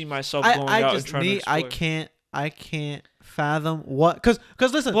can see myself going out and trying to explore. I can't fathom what because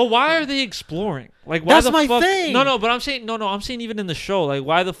listen. Well, why are they exploring? Like, why That's the my fuck? thing. No, but I'm saying I'm saying even in the show, like,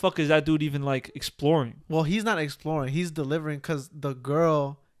 why the fuck is that dude even like exploring? Well, he's not exploring. He's delivering because the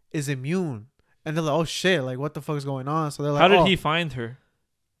girl is immune, and they're like, oh shit, like what the fuck is going on? So they're like, How did oh, he find her?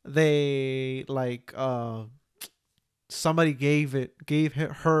 they like somebody gave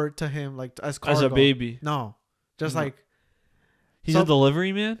her to him like as cargo. As a baby. No, just No. like He's a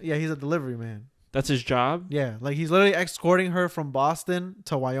delivery man? yeah, he's a delivery man. That's his job? Yeah, like he's literally escorting her from Boston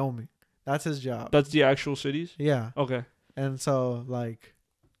to Wyoming. That's his job. That's the actual cities? Yeah, Okay. and so like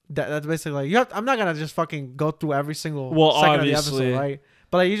that's basically like you have. I'm not gonna just fucking go through every single Well, second obviously. of the episode, right?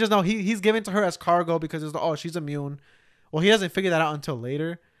 But like, you just know he's giving to her as cargo because it's oh she's immune. Well, he doesn't figure that out until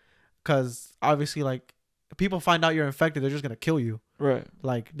later, because obviously like people find out you're infected, they're just gonna kill you. Right.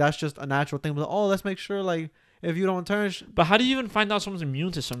 Like that's just a natural thing. But oh, let's make sure like if you don't turn, But how do you even find out someone's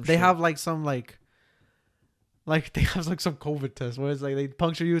immune to some they shit? have like some like they have like some COVID test where it's like they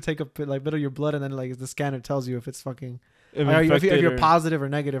puncture you, take a bit of your blood, and then like the scanner tells you if it's fucking If if you're infected positive or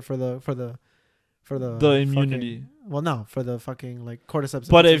negative for the the fucking- immunity. well, no, for the fucking like cordyceps.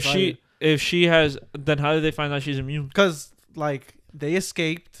 But if she has, then how do they find out she's immune? because like they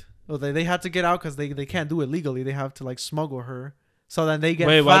escaped, well, they had to get out because they can't do it legally. They have to like smuggle her. So then they get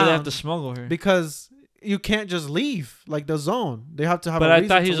Wait, why do they have found to smuggle her? because you can't just leave like the zone. They have to have. But a I reason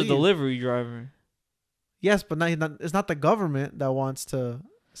thought to he was a leave. delivery driver. Yes, but not, it's not the government that wants to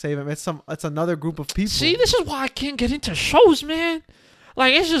save him. It's another group of people. See, this is why I can't get into shows, man.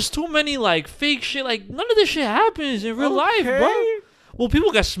 Like, it's just too many, like, fake shit. Like, none of this shit happens in real life, bro. Okay. Well,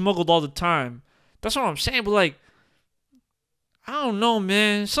 people get smuggled all the time. That's what I'm saying. But, like, I don't know,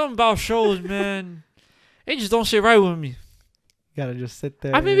 man. Something about shows, man. They just don't sit right with me. You gotta just sit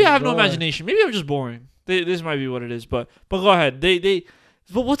there. Maybe I have no and enjoy. imagination. Maybe I'm just boring. This might be what it is. But go ahead.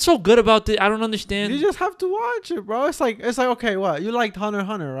 But what's so good about this? I don't understand. You just have to watch it, bro. It's like okay, what you liked Hunter x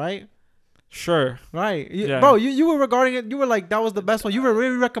Hunter, right? Sure. Right, Yeah. Bro. You were regarding it. You were like that was the best one. You were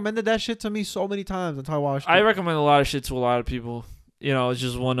really recommended that shit to me so many times until I watched it. I recommend a lot of shit to a lot of people. You know, it's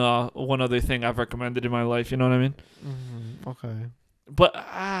just one other thing I've recommended in my life. You know what I mean? Okay. But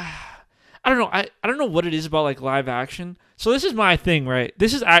I don't know. I don't know what it is about like live action. So this is my thing, right?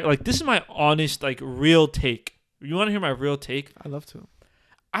 This is my honest, like, real take. You want to hear my real take? I love to.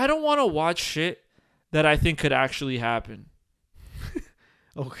 I don't want to watch shit that I think could actually happen.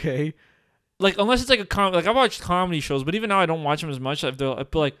 Okay. Like, unless it's like like I've watched comedy shows, but even now I don't watch them as much. I feel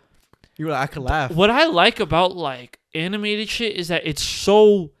like You were like, I could laugh. what I like about like animated shit is that it's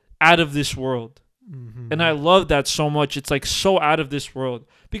so out of this world. And I love that so much. It's like so out of this world.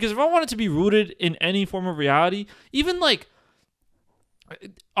 Because if I want it to be rooted in any form of reality, even like,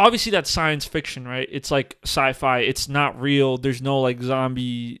 obviously that's science fiction, right? It's like sci-fi. It's not real. There's no like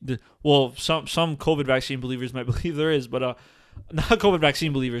zombie. Well, some COVID vaccine believers might believe there is, but not COVID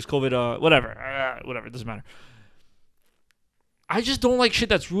vaccine believers. COVID whatever. It doesn't matter. I just don't like shit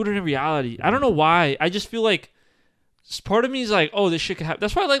that's rooted in reality. I don't know why. I just feel like part of me is like, oh, this shit could happen.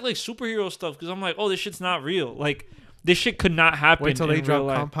 That's why I like superhero stuff, because I'm like, oh, this shit's not real. Like, this shit could not happen. Wait till they in drop real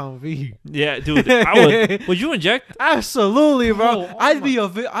life. Compound V. Yeah, dude. I would. Would you inject? Absolutely, bro. Oh I'd my-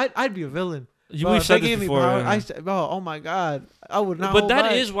 be I'd be a villain. You Bro, we've if said they this gave me before. power, Yeah. bro, oh my god, I would not. But hold that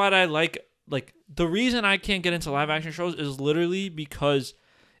back. is what I like. Like, the reason I can't get into live action shows is literally because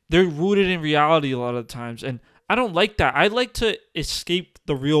they're rooted in reality a lot of the times, and I don't like that. I like to escape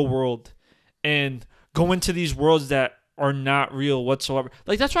the real world and go into these worlds that are not real whatsoever.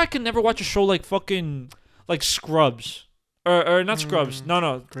 Like, that's why I can never watch a show like fucking like Scrubs. Or not Scrubs. No,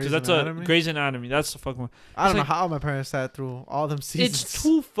 Grey's because that's Anatomy? a Grey's Anatomy. That's the fucking one. I don't It's know like- how my parents sat through all them seasons. It's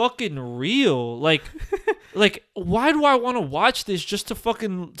too fucking real. Like, why do I want to watch this just to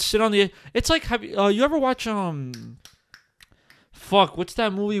fucking sit on the? It's like, have you ever watch fuck, what's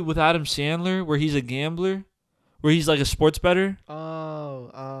that movie with Adam Sandler where he's a gambler, where he's like a sports bettor?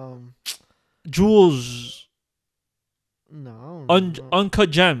 Jules, No. I don't know. Uncut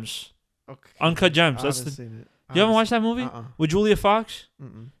Gems. Okay. Uncut Gems. I That's haven't the. seen it. You haven't watched that movie with Julia Fox?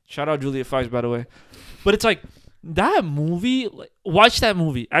 Mm-mm. Shout out Julia Fox, by the way. But it's like that movie. Like, watch that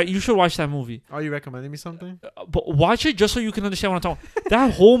movie. You should watch that movie. Are you recommending me something? But watch it just so you can understand what I'm talking about.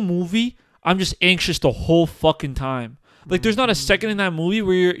 That whole movie, I'm just anxious the whole fucking time. Like, there's not a second in that movie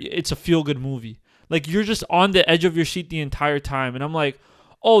where it's a feel-good movie. Like, you're just on the edge of your seat the entire time. And I'm like,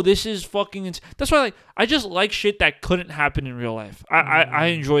 oh, this is fucking... That's why I just like shit that couldn't happen in real life. I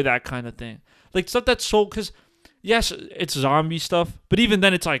enjoy that kind of thing. Like, stuff that's so... Because, yes, it's zombie stuff. But even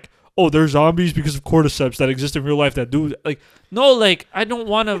then, it's like, oh, there's zombies because of cordyceps that exist in real life that do... Like, no, like, I don't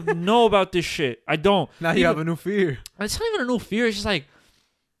want to know about this shit. I don't. Now you have a new fear. It's not even a new fear. It's just like,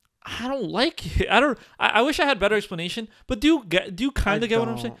 I don't like it. I wish I had better explanation. But do you kind of get what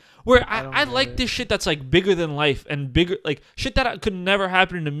I'm saying? Where I don't I get like it. this shit that's like bigger than life and bigger, like shit that could never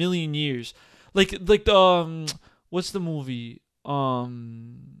happen in a million years. Like the what's the movie?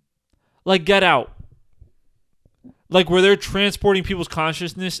 Like Get Out. Like where they're transporting people's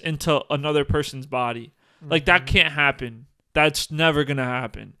consciousness into another person's body. Like that can't happen. That's never gonna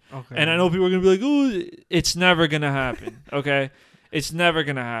happen. Okay. And I know people are gonna be like, "Oh, it's never gonna happen." Okay, it's never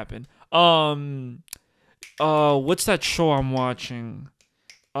gonna happen. What's that show I'm watching?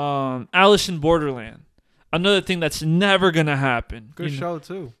 Alice in Borderland. Another thing that's never gonna happen. Good show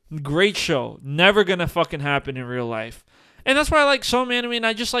too. Great show. Never gonna fucking happen in real life. And that's why I like some anime. And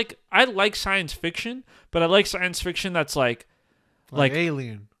I like science fiction, but I like science fiction that's like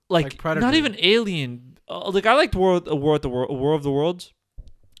Alien. Like Predator. not even Alien. Like I liked War of the Worlds,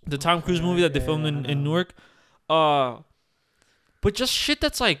 the Tom Cruise movie that they filmed in Newark. But just shit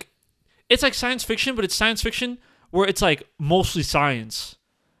that's like, it's like science fiction, but it's science fiction where it's like mostly science.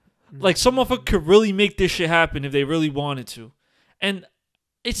 Like some motherfucker could really make this shit happen if they really wanted to, and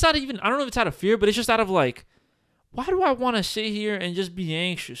it's not even. I don't know if it's out of fear, but it's just out of like, why do I want to sit here and just be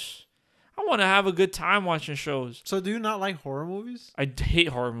anxious? I want to have a good time watching shows. So do you not like horror movies? I hate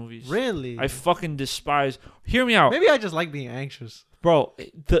horror movies. Really? I fucking despise. Hear me out. Maybe I just like being anxious. Bro,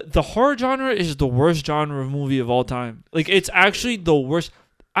 the horror genre is the worst genre of movie of all time. Like, it's actually the worst.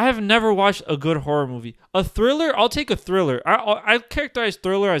 I have never watched a good horror movie. A thriller, I'll take a thriller. I characterize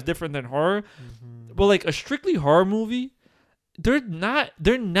thriller as different than horror. But, like, a strictly horror movie, they're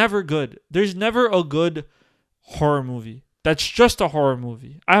never good. There's never a good horror movie. That's just a horror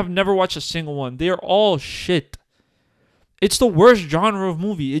movie. I have never watched a single one. They are all shit. It's the worst genre of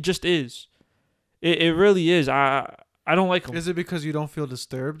movie. It just is. It really is. I don't like them. Is it because you don't feel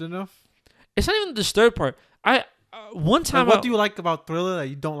disturbed enough? It's not even the disturbed part. One time, Like, what do you like about thriller that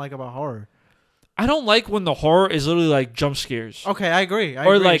you don't like about horror? I don't like when the horror is literally like jump scares. Okay, I agree. I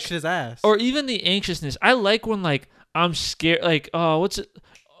Or agree. like- Shit is ass. Or even the anxiousness. I like when like I'm scared. Like what's it?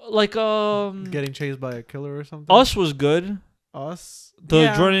 Like Getting chased by a killer or something. Us was good. Us. The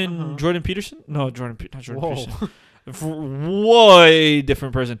Yeah, Jordan Peterson? No, not Jordan Peterson. Whoa. Way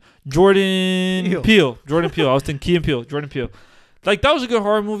different person. Jordan Peele. Jordan Peele. I was thinking Key and Peele. Jordan Peele. Like that was a good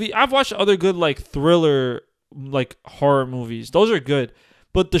horror movie. I've watched other good like thriller like horror movies. Those are good.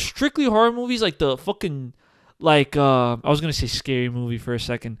 But the strictly horror movies, like the fucking like I was gonna say scary movie for a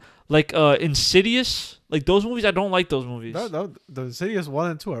second. Like Insidious. Like those movies, I don't like those movies. The Insidious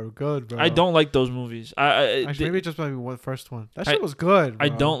 1 and 2 are good, bro. I don't like those movies. Actually, maybe it just might be the first one. That shit was good, bro. I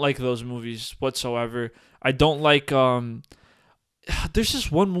don't like those movies whatsoever. I don't like there's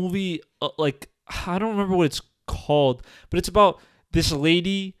this one movie like I don't remember what it's called, but it's about this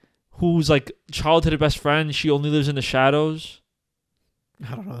lady who's like childhood best friend. She only lives in the shadows.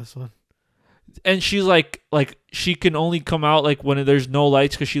 I don't know this one. And she's like she can only come out like when there's no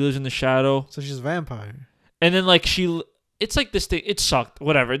lights because she lives in the shadow. So she's a vampire. And then like it's like this thing. It sucked.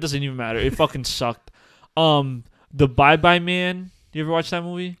 Whatever. It doesn't even matter. It fucking sucked. The Bye Bye Man. You ever watch that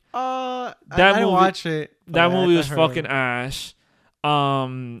movie? I didn't watch it. That movie was fucking ass. So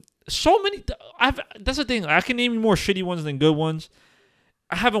many. That's the thing. I can name you more shitty ones than good ones.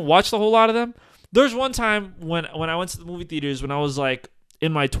 I haven't watched a whole lot of them. There's one time when I went to the movie theaters when I was like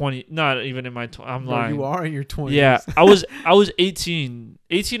in my 20s, not even in my 20s. I'm lying. You are in your 20s. Yeah, I was 18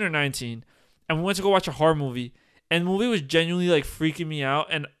 or 19, and we went to go watch a horror movie. And the movie was genuinely like freaking me out.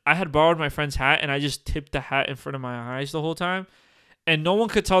 And I had borrowed my friend's hat, and I just tipped the hat in front of my eyes the whole time. And no one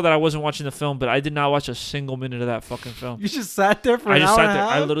could tell that I wasn't watching the film, but I did not watch a single minute of that fucking film. You just sat there for an hour and a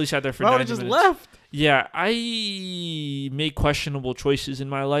half? I literally sat there for 90 minutes. I would have just left. Yeah, I made questionable choices in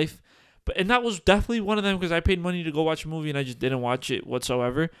my life. And that was definitely one of them because I paid money to go watch a movie and I just didn't watch it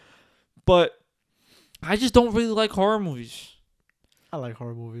whatsoever. But I just don't really like horror movies. I like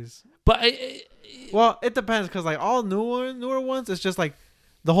horror movies. But well, it depends because like all newer ones, it's just like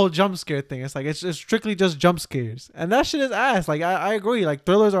the whole jump scare thing. It's like it's strictly just jump scares, and that shit is ass. Like I agree. Like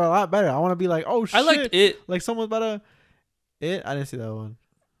thrillers are a lot better. I want to be like, oh shit. I liked it. Like someone's better. It. I didn't see that one.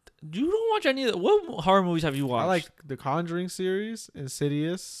 You don't watch any of the, what horror movies have you watched? I like the Conjuring series,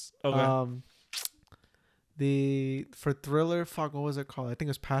 Insidious. Okay. For thriller, fuck, what was it called? I think it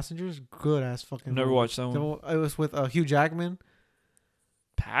was Passengers. Good ass fucking. Never movie. watched that one. It was with Hugh Jackman.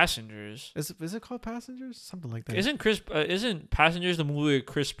 Passengers. Is it called Passengers? Something like that. Isn't Passengers the movie with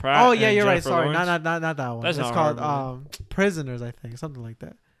Chris Pratt? Oh yeah, and you're right. Jennifer Sorry, Lawrence? not that one. That's it's not called Prisoners, I think, something like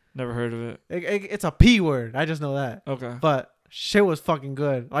that. Never heard of it. It's a P word. I just know that. Okay. But shit was fucking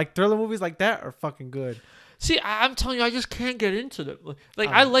good. Like thriller movies like that are fucking good. See, I'm telling you, I just can't get into them. Like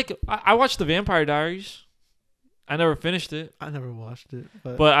I watched The Vampire Diaries. I never finished it. I never watched it,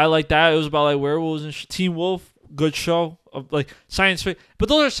 but I like that. It was about like werewolves and Teen Wolf. Good show of like science fiction, but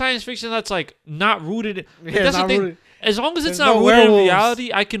those are science fiction that's like not rooted. Yeah, that's the thing. Rooted. As long as it's There's not no rooted in werewolves.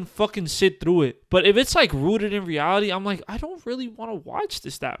 reality, I can fucking sit through it. But if it's like rooted in reality, I'm like, I don't really want to watch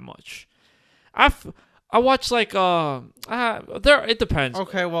this that much. I watch like there. It depends.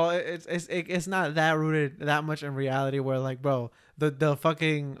 Okay, well, it's not that rooted that much in reality. Where like, bro, the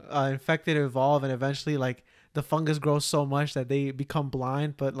fucking infected evolve, and eventually like the fungus grows so much that they become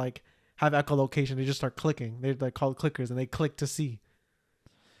blind, but like have echolocation. They just start clicking. They're like called clickers, and they click to see.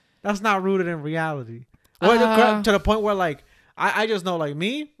 That's not rooted in reality. To the point where like I just know like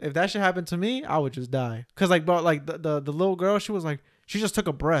me, if that shit happened to me, I would just die. Cause like, bro, like the little girl, she was like, she just took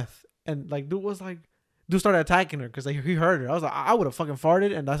a breath, and like dude started attacking her because like he heard her. I was like, I would have fucking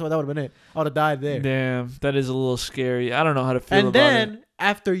farted, and that's what that would have been it. I would have died there. Damn, that is a little scary. I don't know how to feel And about then it.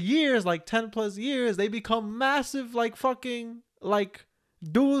 after years, like 10+ years, they become massive, like fucking like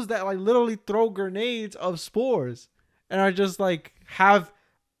dudes that like literally throw grenades of spores and are just like have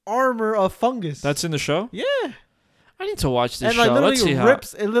armor of fungus. That's in the show. Yeah. I need to watch this And like show.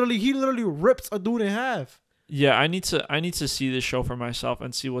 Let's see literally he literally rips a dude in half. Yeah, I need to see this show for myself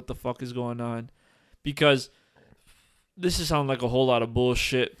and see what the fuck is going on, because this is sounding like a whole lot of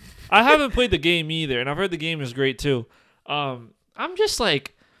bullshit. I haven't played the game either, and I've heard the game is great too. I'm just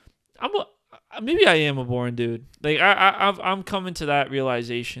like, maybe I am a boring dude. Like I'm coming to that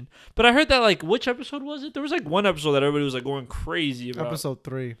realization. But I heard that like, which episode was it? There was like one episode that everybody was like going crazy about. Episode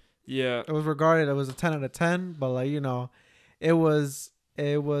 3. Yeah. It was regarded. It was a 10 out of 10, but like it was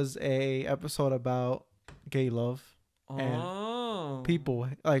a episode about gay love. Oh. People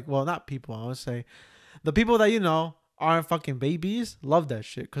like, well, not people, I would say the people that aren't fucking babies love that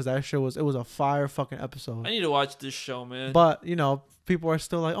shit, because that shit was a fire fucking episode. I need to watch this show, man. But people are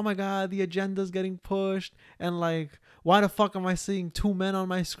still like, oh my god, the agenda's getting pushed, and like, why the fuck am I seeing 2 men on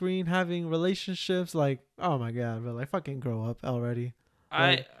my screen having relationships? Like, oh my god, bro, like fucking grow up already.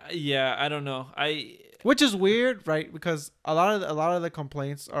 I don't know. Which is weird, right? Because a lot of the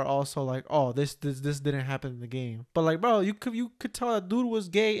complaints are also like, oh, this didn't happen in the game. But like, bro, you could tell that dude was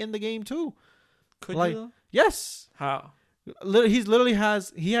gay in the game too. Could like, you? Yes. How?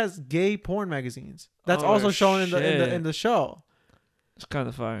 He has gay porn magazines. That's also shown in the show. It's kind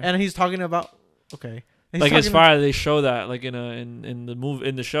of fire. And he's talking about okay. Like as far as they show that like in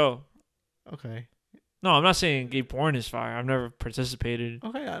the show. Okay. No, I'm not saying gay porn is fire. I've never participated.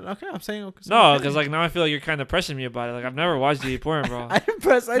 Okay. I'm saying no, because like now I feel like you're kind of pressing me about it. Like I've never watched gay porn, bro. I didn't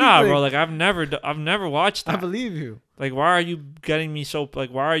press anything. Nah, bro. Like I've never watched that. I believe you. Like why are you getting me so? Like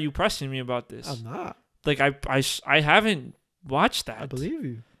why are you pressing me about this? I'm not. Like I haven't watched that. I believe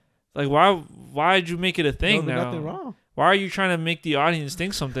you. Like why'd you make it a thing now? Nothing wrong. Why are you trying to make the audience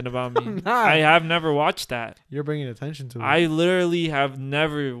think something about me? I'm not. I have never watched that. You're bringing attention to it. I literally have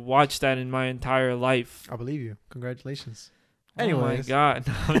never watched that in my entire life. I believe you. Congratulations. Oh Anyways. my god,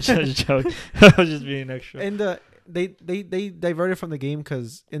 no, I'm just joking. I was just being extra. And they diverted from the game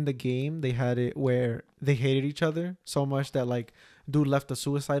because in the game they had it where they hated each other so much that like dude left a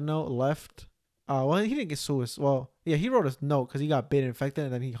suicide note. Well, he didn't get suicide. Well, yeah, he wrote a note because he got bit infected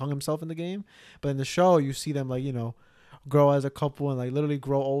and then he hung himself in the game. But in the show, you see them like grow as a couple and like literally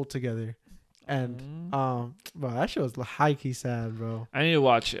grow old together. And bro, that shit was high key sad, bro. I need to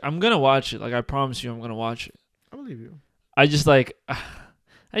watch it. I'm gonna watch it. Like I promise you, I'm gonna watch it. I believe you. I just like, I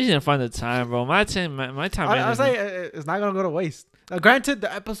just didn't find the time, bro. My time. I was like, it's not gonna go to waste. Granted,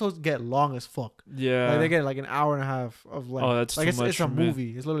 the episodes get long as fuck. Yeah, like, they get like an hour and a half of length. Oh, that's like too much it's a for me.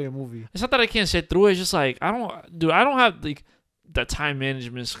 movie. It's literally a movie. It's not that I can't sit through it. It's just like I don't have like the time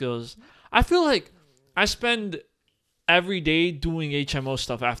management skills. I feel like I spend every day doing HMO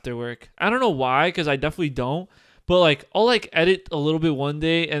stuff after work. I don't know why, because I definitely don't. But like I'll like edit a little bit one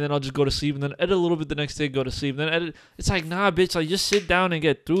day and then I'll just go to sleep and then edit a little bit the next day, go to sleep, and then edit. It's like, nah, bitch, like just sit down and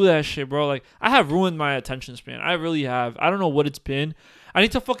get through that shit, bro. Like I have ruined my attention span. I really have. I don't know what it's been. I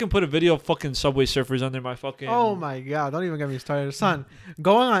need to fucking put a video of fucking Subway Surfers under my fucking... Oh my god, don't even get me started. Son,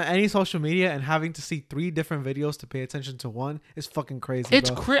 going on any social media and having to see 3 different videos to pay attention to one is fucking crazy, It's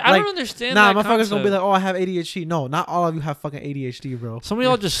bro. crazy. I don't understand Nah, that motherfuckers gonna be concept. like, oh, I have ADHD. No, not all of you have fucking ADHD, bro. Some of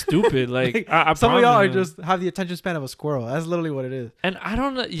y'all just stupid. Like, I some of y'all are promise. just have the attention span of a squirrel. That's literally what it is. And I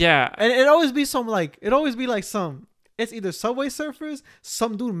don't know. Yeah. And it always be some it's either Subway Surfers,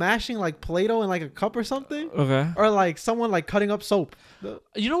 some dude mashing like Play-Doh in like a cup or something, Okay. or like someone like cutting up soap.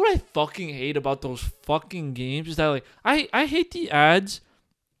 You know what I fucking hate about those fucking games is that like I hate the ads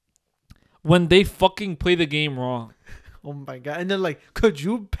when they fucking play the game wrong. Oh my god! And then like, could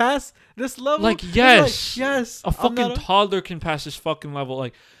you pass this level? Like, It's yes. yes. A I'm fucking not toddler can pass this fucking level.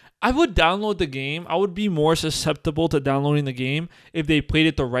 Like, I would download the game. I would be more susceptible to downloading the game if they played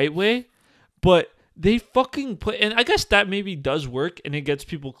it the right way. But they fucking play, and I guess that maybe does work, and it gets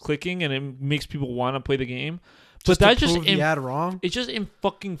people clicking, and it makes people want to play the game. Just that to just prove the ad wrong. it just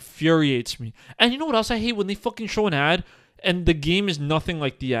fucking infuriates me. And you know what else I hate? When they fucking show an ad and the game is nothing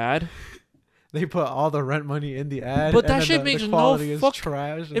like the ad. They put all the rent money in the ad, But and that then shit the makes no quality is fuck.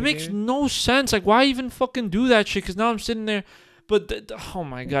 trash. in It the makes game. no sense. Like, why even fucking do that shit? Because now I'm sitting there. But oh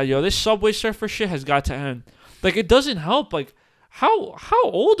my god, yo, this Subway Surfer shit has got to end. Like, it doesn't help. Like, how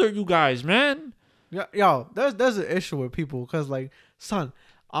old are you guys, man? Yeah, yo, there's an issue with people because like, son,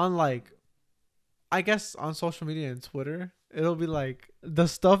 on like, I guess on social media and Twitter, it'll be like the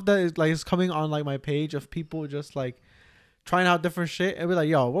stuff that is coming on like my page of people just like trying out different shit and be like,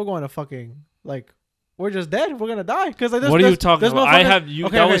 yo, we're going to fucking like. We're just dead. We're gonna die. Cause like, What are you talking about? I have you.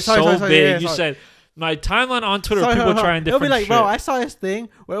 Okay, that okay, was sorry, so sorry, sorry, big. yeah, You sorry. said my timeline on Twitter. Sorry, People no, no. trying It'll different be like, shit. bro, I saw this thing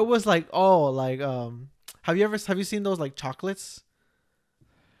where it was like, oh, like have you seen those like chocolates?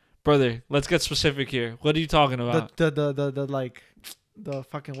 Brother, let's get specific here. What are you talking about? The like the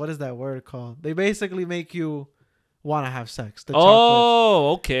fucking what is that word called? They basically make you want to have sex. The chocolates.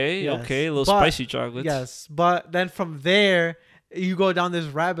 Oh, okay, Yes. okay, little But- spicy chocolates. Yes, but then from there you go down this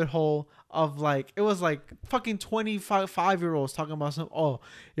rabbit hole of like it was like fucking 25-year-olds talking about some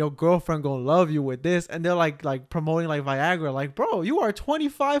your girlfriend gonna love you with this, and they're like promoting like Viagra. Like, bro, you are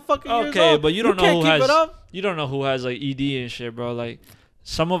 25 fucking years Okay, old. but you don't know can't who keep has it up. you don't know who has like ED and shit, bro. Like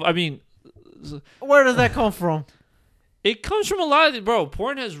I mean, Where does that come from? it comes from a lot of bro.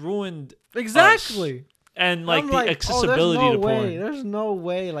 Porn has ruined Exactly. and like I'm the accessibility there's no to way. porn. There's no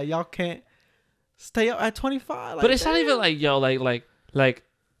way. Like y'all can't stay up at 25. Like, But it's not damn. even like yo, like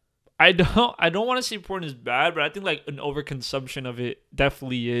I don't want to say porn is bad, but I think like an overconsumption of it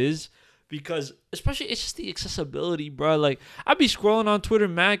definitely is, because especially it's just the accessibility, bro. Like I'd be scrolling on Twitter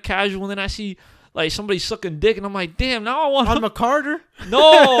mad casual, and then I see like somebody sucking dick, and I'm like, damn, now I want on McCarter. no,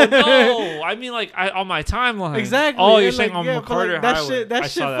 I mean like on my timeline. Exactly. Oh, you're And, saying like, on yeah, but, McCarter like, that Highway. shit. That I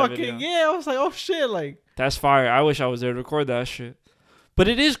shit. saw that Fucking video. yeah. I was like, oh shit. Like That's fire. I wish I was there to record that shit. But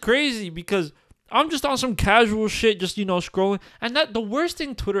it is crazy because I'm just on some casual shit, just, scrolling. And that the worst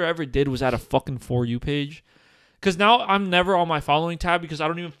thing Twitter ever did was add a fucking For You page. Because now I'm never on my following tab because I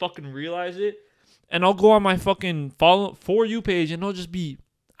don't even fucking realize it. And I'll go on my fucking For You page and it'll just be,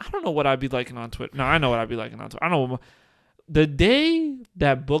 I don't know what I'd be liking on Twitter. No, I know what I'd be liking on Twitter. I know what the day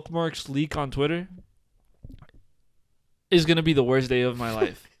that bookmarks leak on Twitter is going to be the worst day of my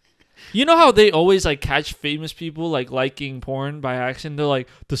life. You know how they always like catch famous people like liking porn by accident? They're like,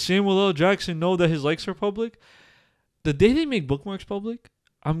 does Samuel L. Jackson know that his likes are public? The day they make bookmarks public,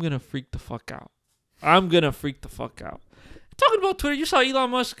 I'm going to freak the fuck out. Talking about Twitter, you saw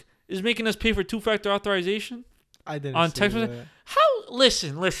Elon Musk is making us pay for two-factor authorization I didn't on see text that. message. How?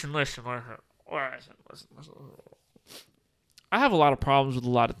 Listen. I have a lot of problems with a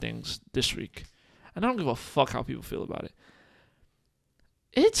lot of things this week, and I don't give a fuck how people feel about it.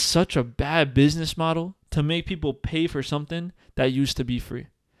 It's such a bad business model to make people pay for something that used to be free.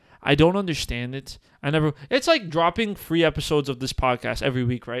 I don't understand it. It's like dropping free episodes of this podcast every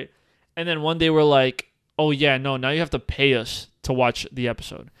week, right? And then one day we're like, oh yeah, no, now you have to pay us to watch the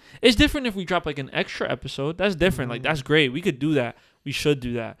episode. It's different if we drop like an extra episode. That's different. Like that's great. We could do that. We should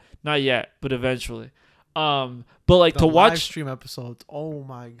do that. Not yet, but eventually. But like The to live watch stream episodes. Oh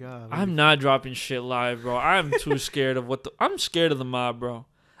my god. I'm not dropping shit live, bro. I'm too scared of I'm scared of the mob, bro.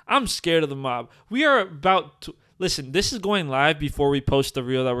 I'm scared of the mob. We are about to listen. This is going live before we post the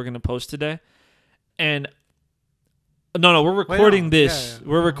reel that we're gonna post today, and no, we're recording this. Yeah.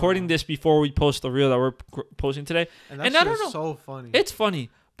 We're recording this before we post the reel that we're posting today. and and that I shit don't is know. so funny. It's funny,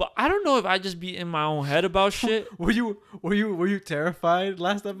 but I don't know if I just be in my own head about shit. Were you terrified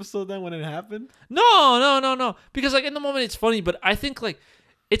last episode then when it happened? No. Because like in the moment it's funny, but I think like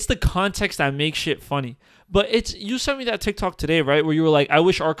it's the context that makes shit funny. But you sent me that TikTok today, right? Where you were like, I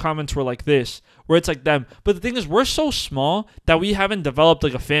wish our comments were like this, where it's like them. But the thing is, we're so small that we haven't developed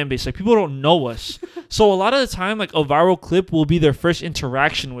like a fan base. Like people don't know us. So a lot of the time, like a viral clip will be their first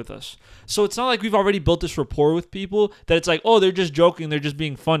interaction with us. So it's not like we've already built this rapport with people that it's like, oh, they're just joking. They're just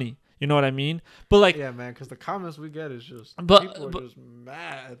being funny. You know what I mean? But like, Yeah, man, because the comments we get is just But- people are but- just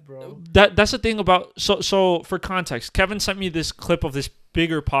mad, bro. that's the thing about so for context, Kevin sent me this clip of this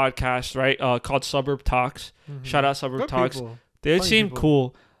bigger podcast, right? Called Suburb Talks. Shout out Suburb Good Talks. people. They Funny seem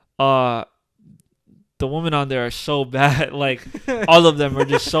people. cool. The women on there are so bad. Like all of them are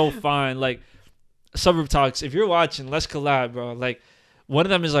just so fine. Like Suburb Talks. If you're watching, let's collab, bro. Like one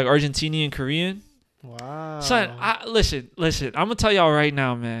of them is like Argentinian Korean. Wow. Son, listen. I'm gonna tell y'all right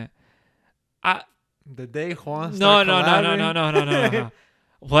now, man. The day Juan No. started collaborating-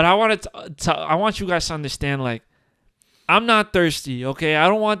 What I want I want you guys to understand, like, I'm not thirsty, okay? I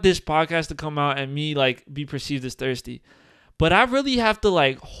don't want this podcast to come out and me like be perceived as thirsty. But I really have to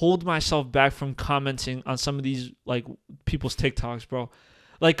like hold myself back from commenting on some of these like people's TikToks, bro.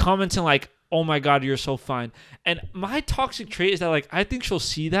 Like commenting like, "Oh my God, you're so fine." And my toxic trait is that like I think she'll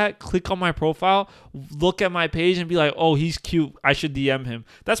see that, click on my profile, look at my page, and be like, "Oh, he's cute. I should DM him."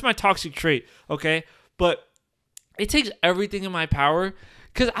 That's my toxic trait, okay? But it takes everything in my power.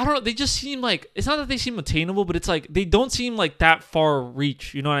 Because I don't know, they just seem like, it's not that they seem attainable, but it's like, they don't seem like that far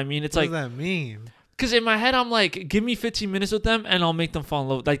reach. You know what I mean? It's what like, does that mean? because in my head, I'm like, give me 15 minutes with them and I'll make them fall in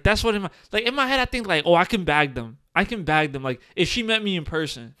love. Like, that's what in my head, I think like, oh, I can bag them. Like, if she met me in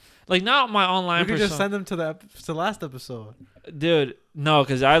person. Like, not my online You could persona. just send them to the last episode. Dude, no,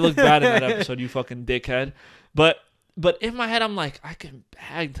 because I look bad in that episode, you fucking dickhead. But in my head, I'm like, I can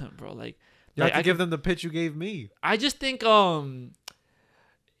bag them, bro. Like, You have to I give them the pitch you gave me. I just think,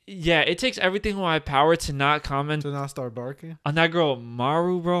 yeah, it takes everything in my power to not comment To not start barking. on that girl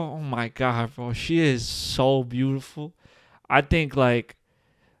Maru, bro. Oh my God, bro, she is so beautiful. I think like,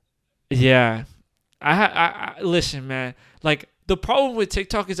 yeah, I listen, man. Like the problem with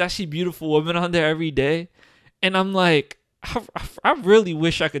TikTok is I see beautiful women on there every day, and I'm like, I really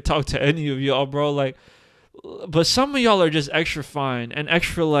wish I could talk to any of y'all, bro. Like, but some of y'all are just extra fine and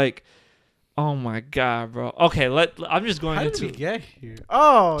extra like. Oh my God, bro. Okay, I'm just going How into did we get here?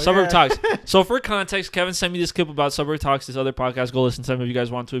 Oh, Suburb yeah. Talks. So for context, Kevin sent me this clip about Suburb Talks, this other podcast. Go listen to them if you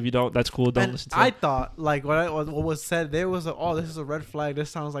guys want to. If you don't, that's cool. Don't And listen to I them. thought like what was said there was this is a red flag. This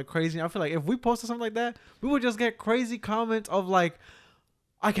sounds like crazy. I feel like if we posted something like that, we would just get crazy comments of like,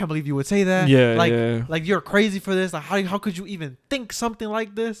 I can't believe you would say that. Yeah, like, yeah. like you're crazy for this. Like how could you even think something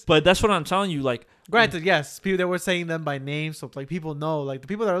like this? But that's what I'm telling you. Like, Granted, yes, people that were saying them by name, so like people know, like the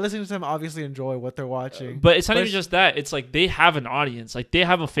people that are listening to them obviously enjoy what they're watching. but it's not But even just that. It's like they have an audience. Like they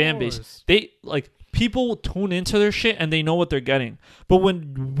have a fan base. course. They like people tune into their shit and they know what they're getting. But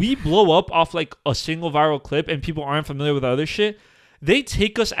when we blow up off like a single viral clip and people aren't familiar with other shit, they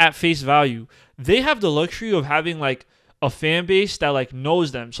take us at face value. They have the luxury of having like a fan base that like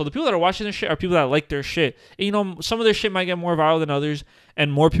knows them. So the people that are watching their shit are people that like their shit. And, you know, some of their shit might get more viral than others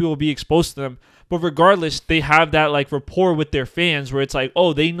and more people will be exposed to them. But regardless, they have that like rapport with their fans where it's like,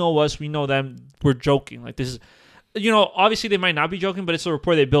 oh, they know us, we know them, we're joking. Like this is, you know, obviously they might not be joking, but it's a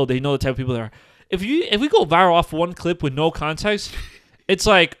rapport they build. They know the type of people they are. If we go viral off one clip with no context, it's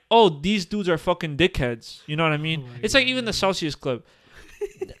like, oh, these dudes are fucking dickheads. You know what I mean? Oh my It's like even the Celsius clip.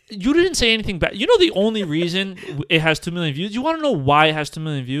 You didn't say anything bad. You know the only reason it has 2 million views? You want to know why it has 2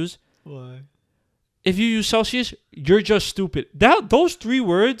 million views? Why? If you use Celsius, you're just stupid. Those 3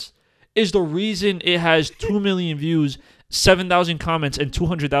 words is the reason it has 2 million views, 7,000 comments, and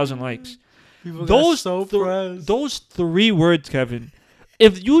 200,000 likes. People Those got so pressed. Those 3 words, Kevin.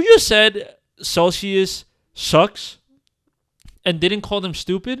 If you just said Celsius sucks and didn't call them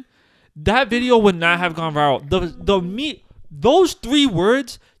stupid, that video would not have gone viral. Those 3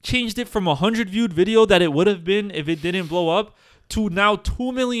 words changed it from a 100 viewed video that it would have been if it didn't blow up to now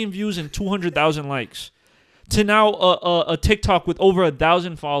 2 million views and 200,000 likes. To now a TikTok with over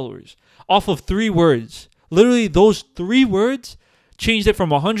 1,000 followers off of 3 words. Literally, those 3 words changed it from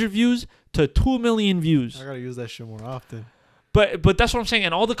 100 views to 2 million views. I gotta use that shit more often. But that's what I'm saying,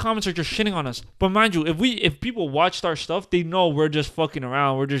 and all the comments are just shitting on us. But mind you, if people watched our stuff, they know we're just fucking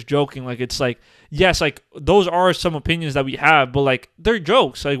around, we're just joking. Like it's like, yes, like those are some opinions that we have, but like they're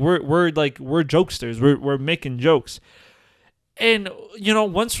jokes. Like we're jokesters. We're making jokes. And you know,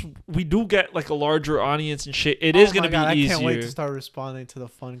 once we do get like a larger audience and shit, it is gonna be easier. I can't wait to start responding to the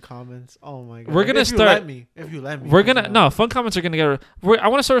fun comments. Oh my god. We're gonna if start. If you let me. We're gonna no fun comments are gonna get. I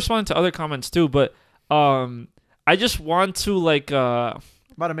want to start responding to other comments too, but I just want to like I'm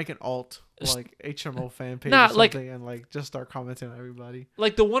about to make an alt like HMO fan page Nah, or something like- and like just start commenting on everybody.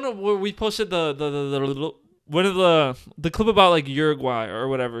 like the one where we posted the one of the clip about like Uruguay or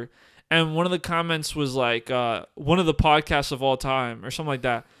whatever, and one of the comments was like one of the podcasts of all time or something like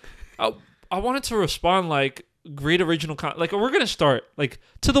that. I wanted to respond like great original like we're gonna start like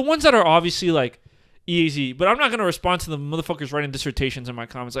to the ones that are obviously like easy, but I'm not gonna respond to the motherfuckers writing dissertations in my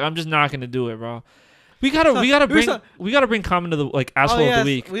comments. Like I'm just not gonna do it, bro. We gotta bring comment of the like asshole of the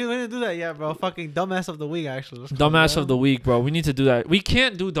week. We didn't do that yet, bro. Fucking dumbass of the week, actually. Let's Dumbass calm of the week, bro. We need to do that. We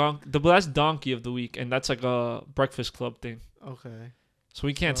can't do that's donkey of the week, and that's like a Breakfast Club thing. down. Okay. So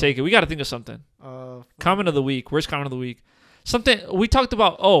we can't So- take it. We got to think of something. Uh, Comment of the week. Worst comment of the week. Something we talked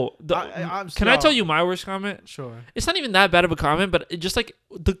about. Oh, I'm can I sorry. tell you my worst comment? Sure. It's not even that bad of a comment, but it just like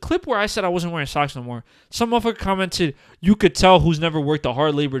the clip where I said I wasn't wearing socks no more. Some motherfucker commented, "You could tell who's never worked a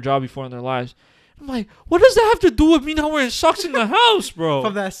hard labor job before in their lives." I'm like, what does that have to do with me not wearing socks in the house, bro?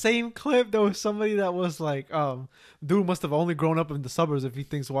 From that same clip, there was somebody that was like, dude must have only grown up in the suburbs if he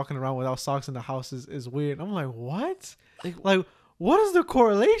thinks walking around without socks in the house is weird. I'm like, what? Like what is the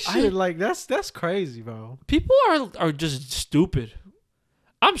correlation? Like that's crazy, bro. People are just stupid.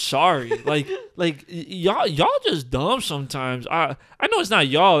 I'm sorry. like y'all just dumb sometimes. I know it's not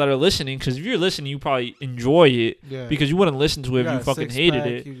y'all that are listening, because if you're listening, you probably enjoy it. Yeah. Because you wouldn't listen to it if you fucking hated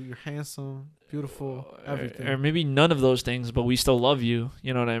it. You're handsome, beautiful, everything. Or maybe none of those things, but we still love you.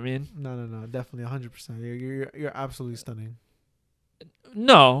 You know what I mean? No, definitely 100%. You're absolutely stunning.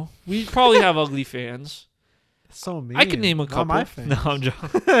 No, we probably have ugly fans. That's so mean. I can name a couple. Not my fans. No, I'm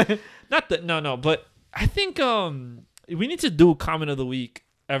joking. Not that. No, but I think we need to do comment of the week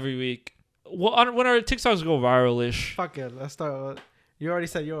every week. Well, when our TikToks go viral-ish. Fuck it. Let's start. You already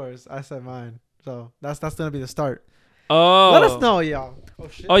said yours. I said mine. So that's gonna be the start. Oh. Let us know, y'all. Oh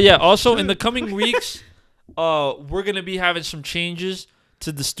shit. Oh yeah. Also, in the coming weeks, we're gonna be having some changes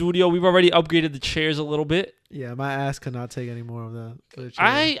to the studio. We've already upgraded the chairs a little bit. Yeah, my ass could not take any more of that.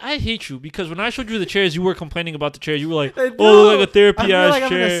 I hate you, because when I showed you the chairs, you were complaining about the chair. You were like, I "Oh, know. like a therapy I feel ass like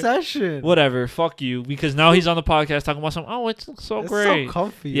I'm in a chair." session. Whatever. Fuck you. Because now he's on the podcast talking about something. Oh, it's so It's great. so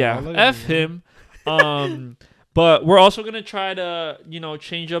comfy. Yeah. Look at F me, him. But we're also gonna try to,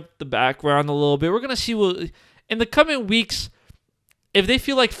 change up the background a little bit. We're gonna see what in the coming weeks. If they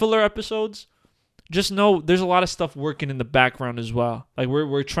feel like filler episodes, just know there's a lot of stuff working in the background as well. Like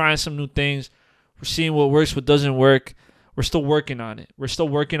we're trying some new things. We're seeing what works, what doesn't work. We're still working on it. Still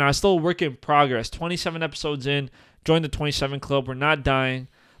a work in progress. 27 episodes in. Join the 27 Club. We're not dying,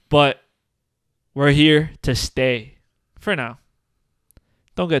 but we're here to stay for now.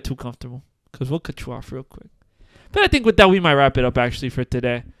 Don't get too comfortable, because we'll cut you off real quick. But I think with that, we might wrap it up actually for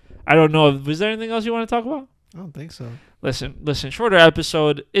today. I don't know. Was there anything else you want to talk about? I don't think so. Listen. Shorter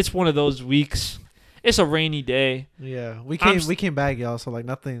episode. It's one of those weeks. It's a rainy day. Yeah, we came back, y'all. So like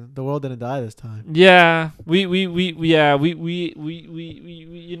nothing. The world didn't die this time. Yeah, we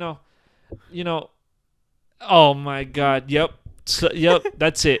Oh my God. Yep. Yep.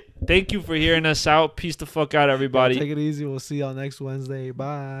 That's it. Thank you for hearing us out. Peace the fuck out, everybody. Take it easy. We'll see y'all next Wednesday.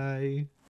 Bye.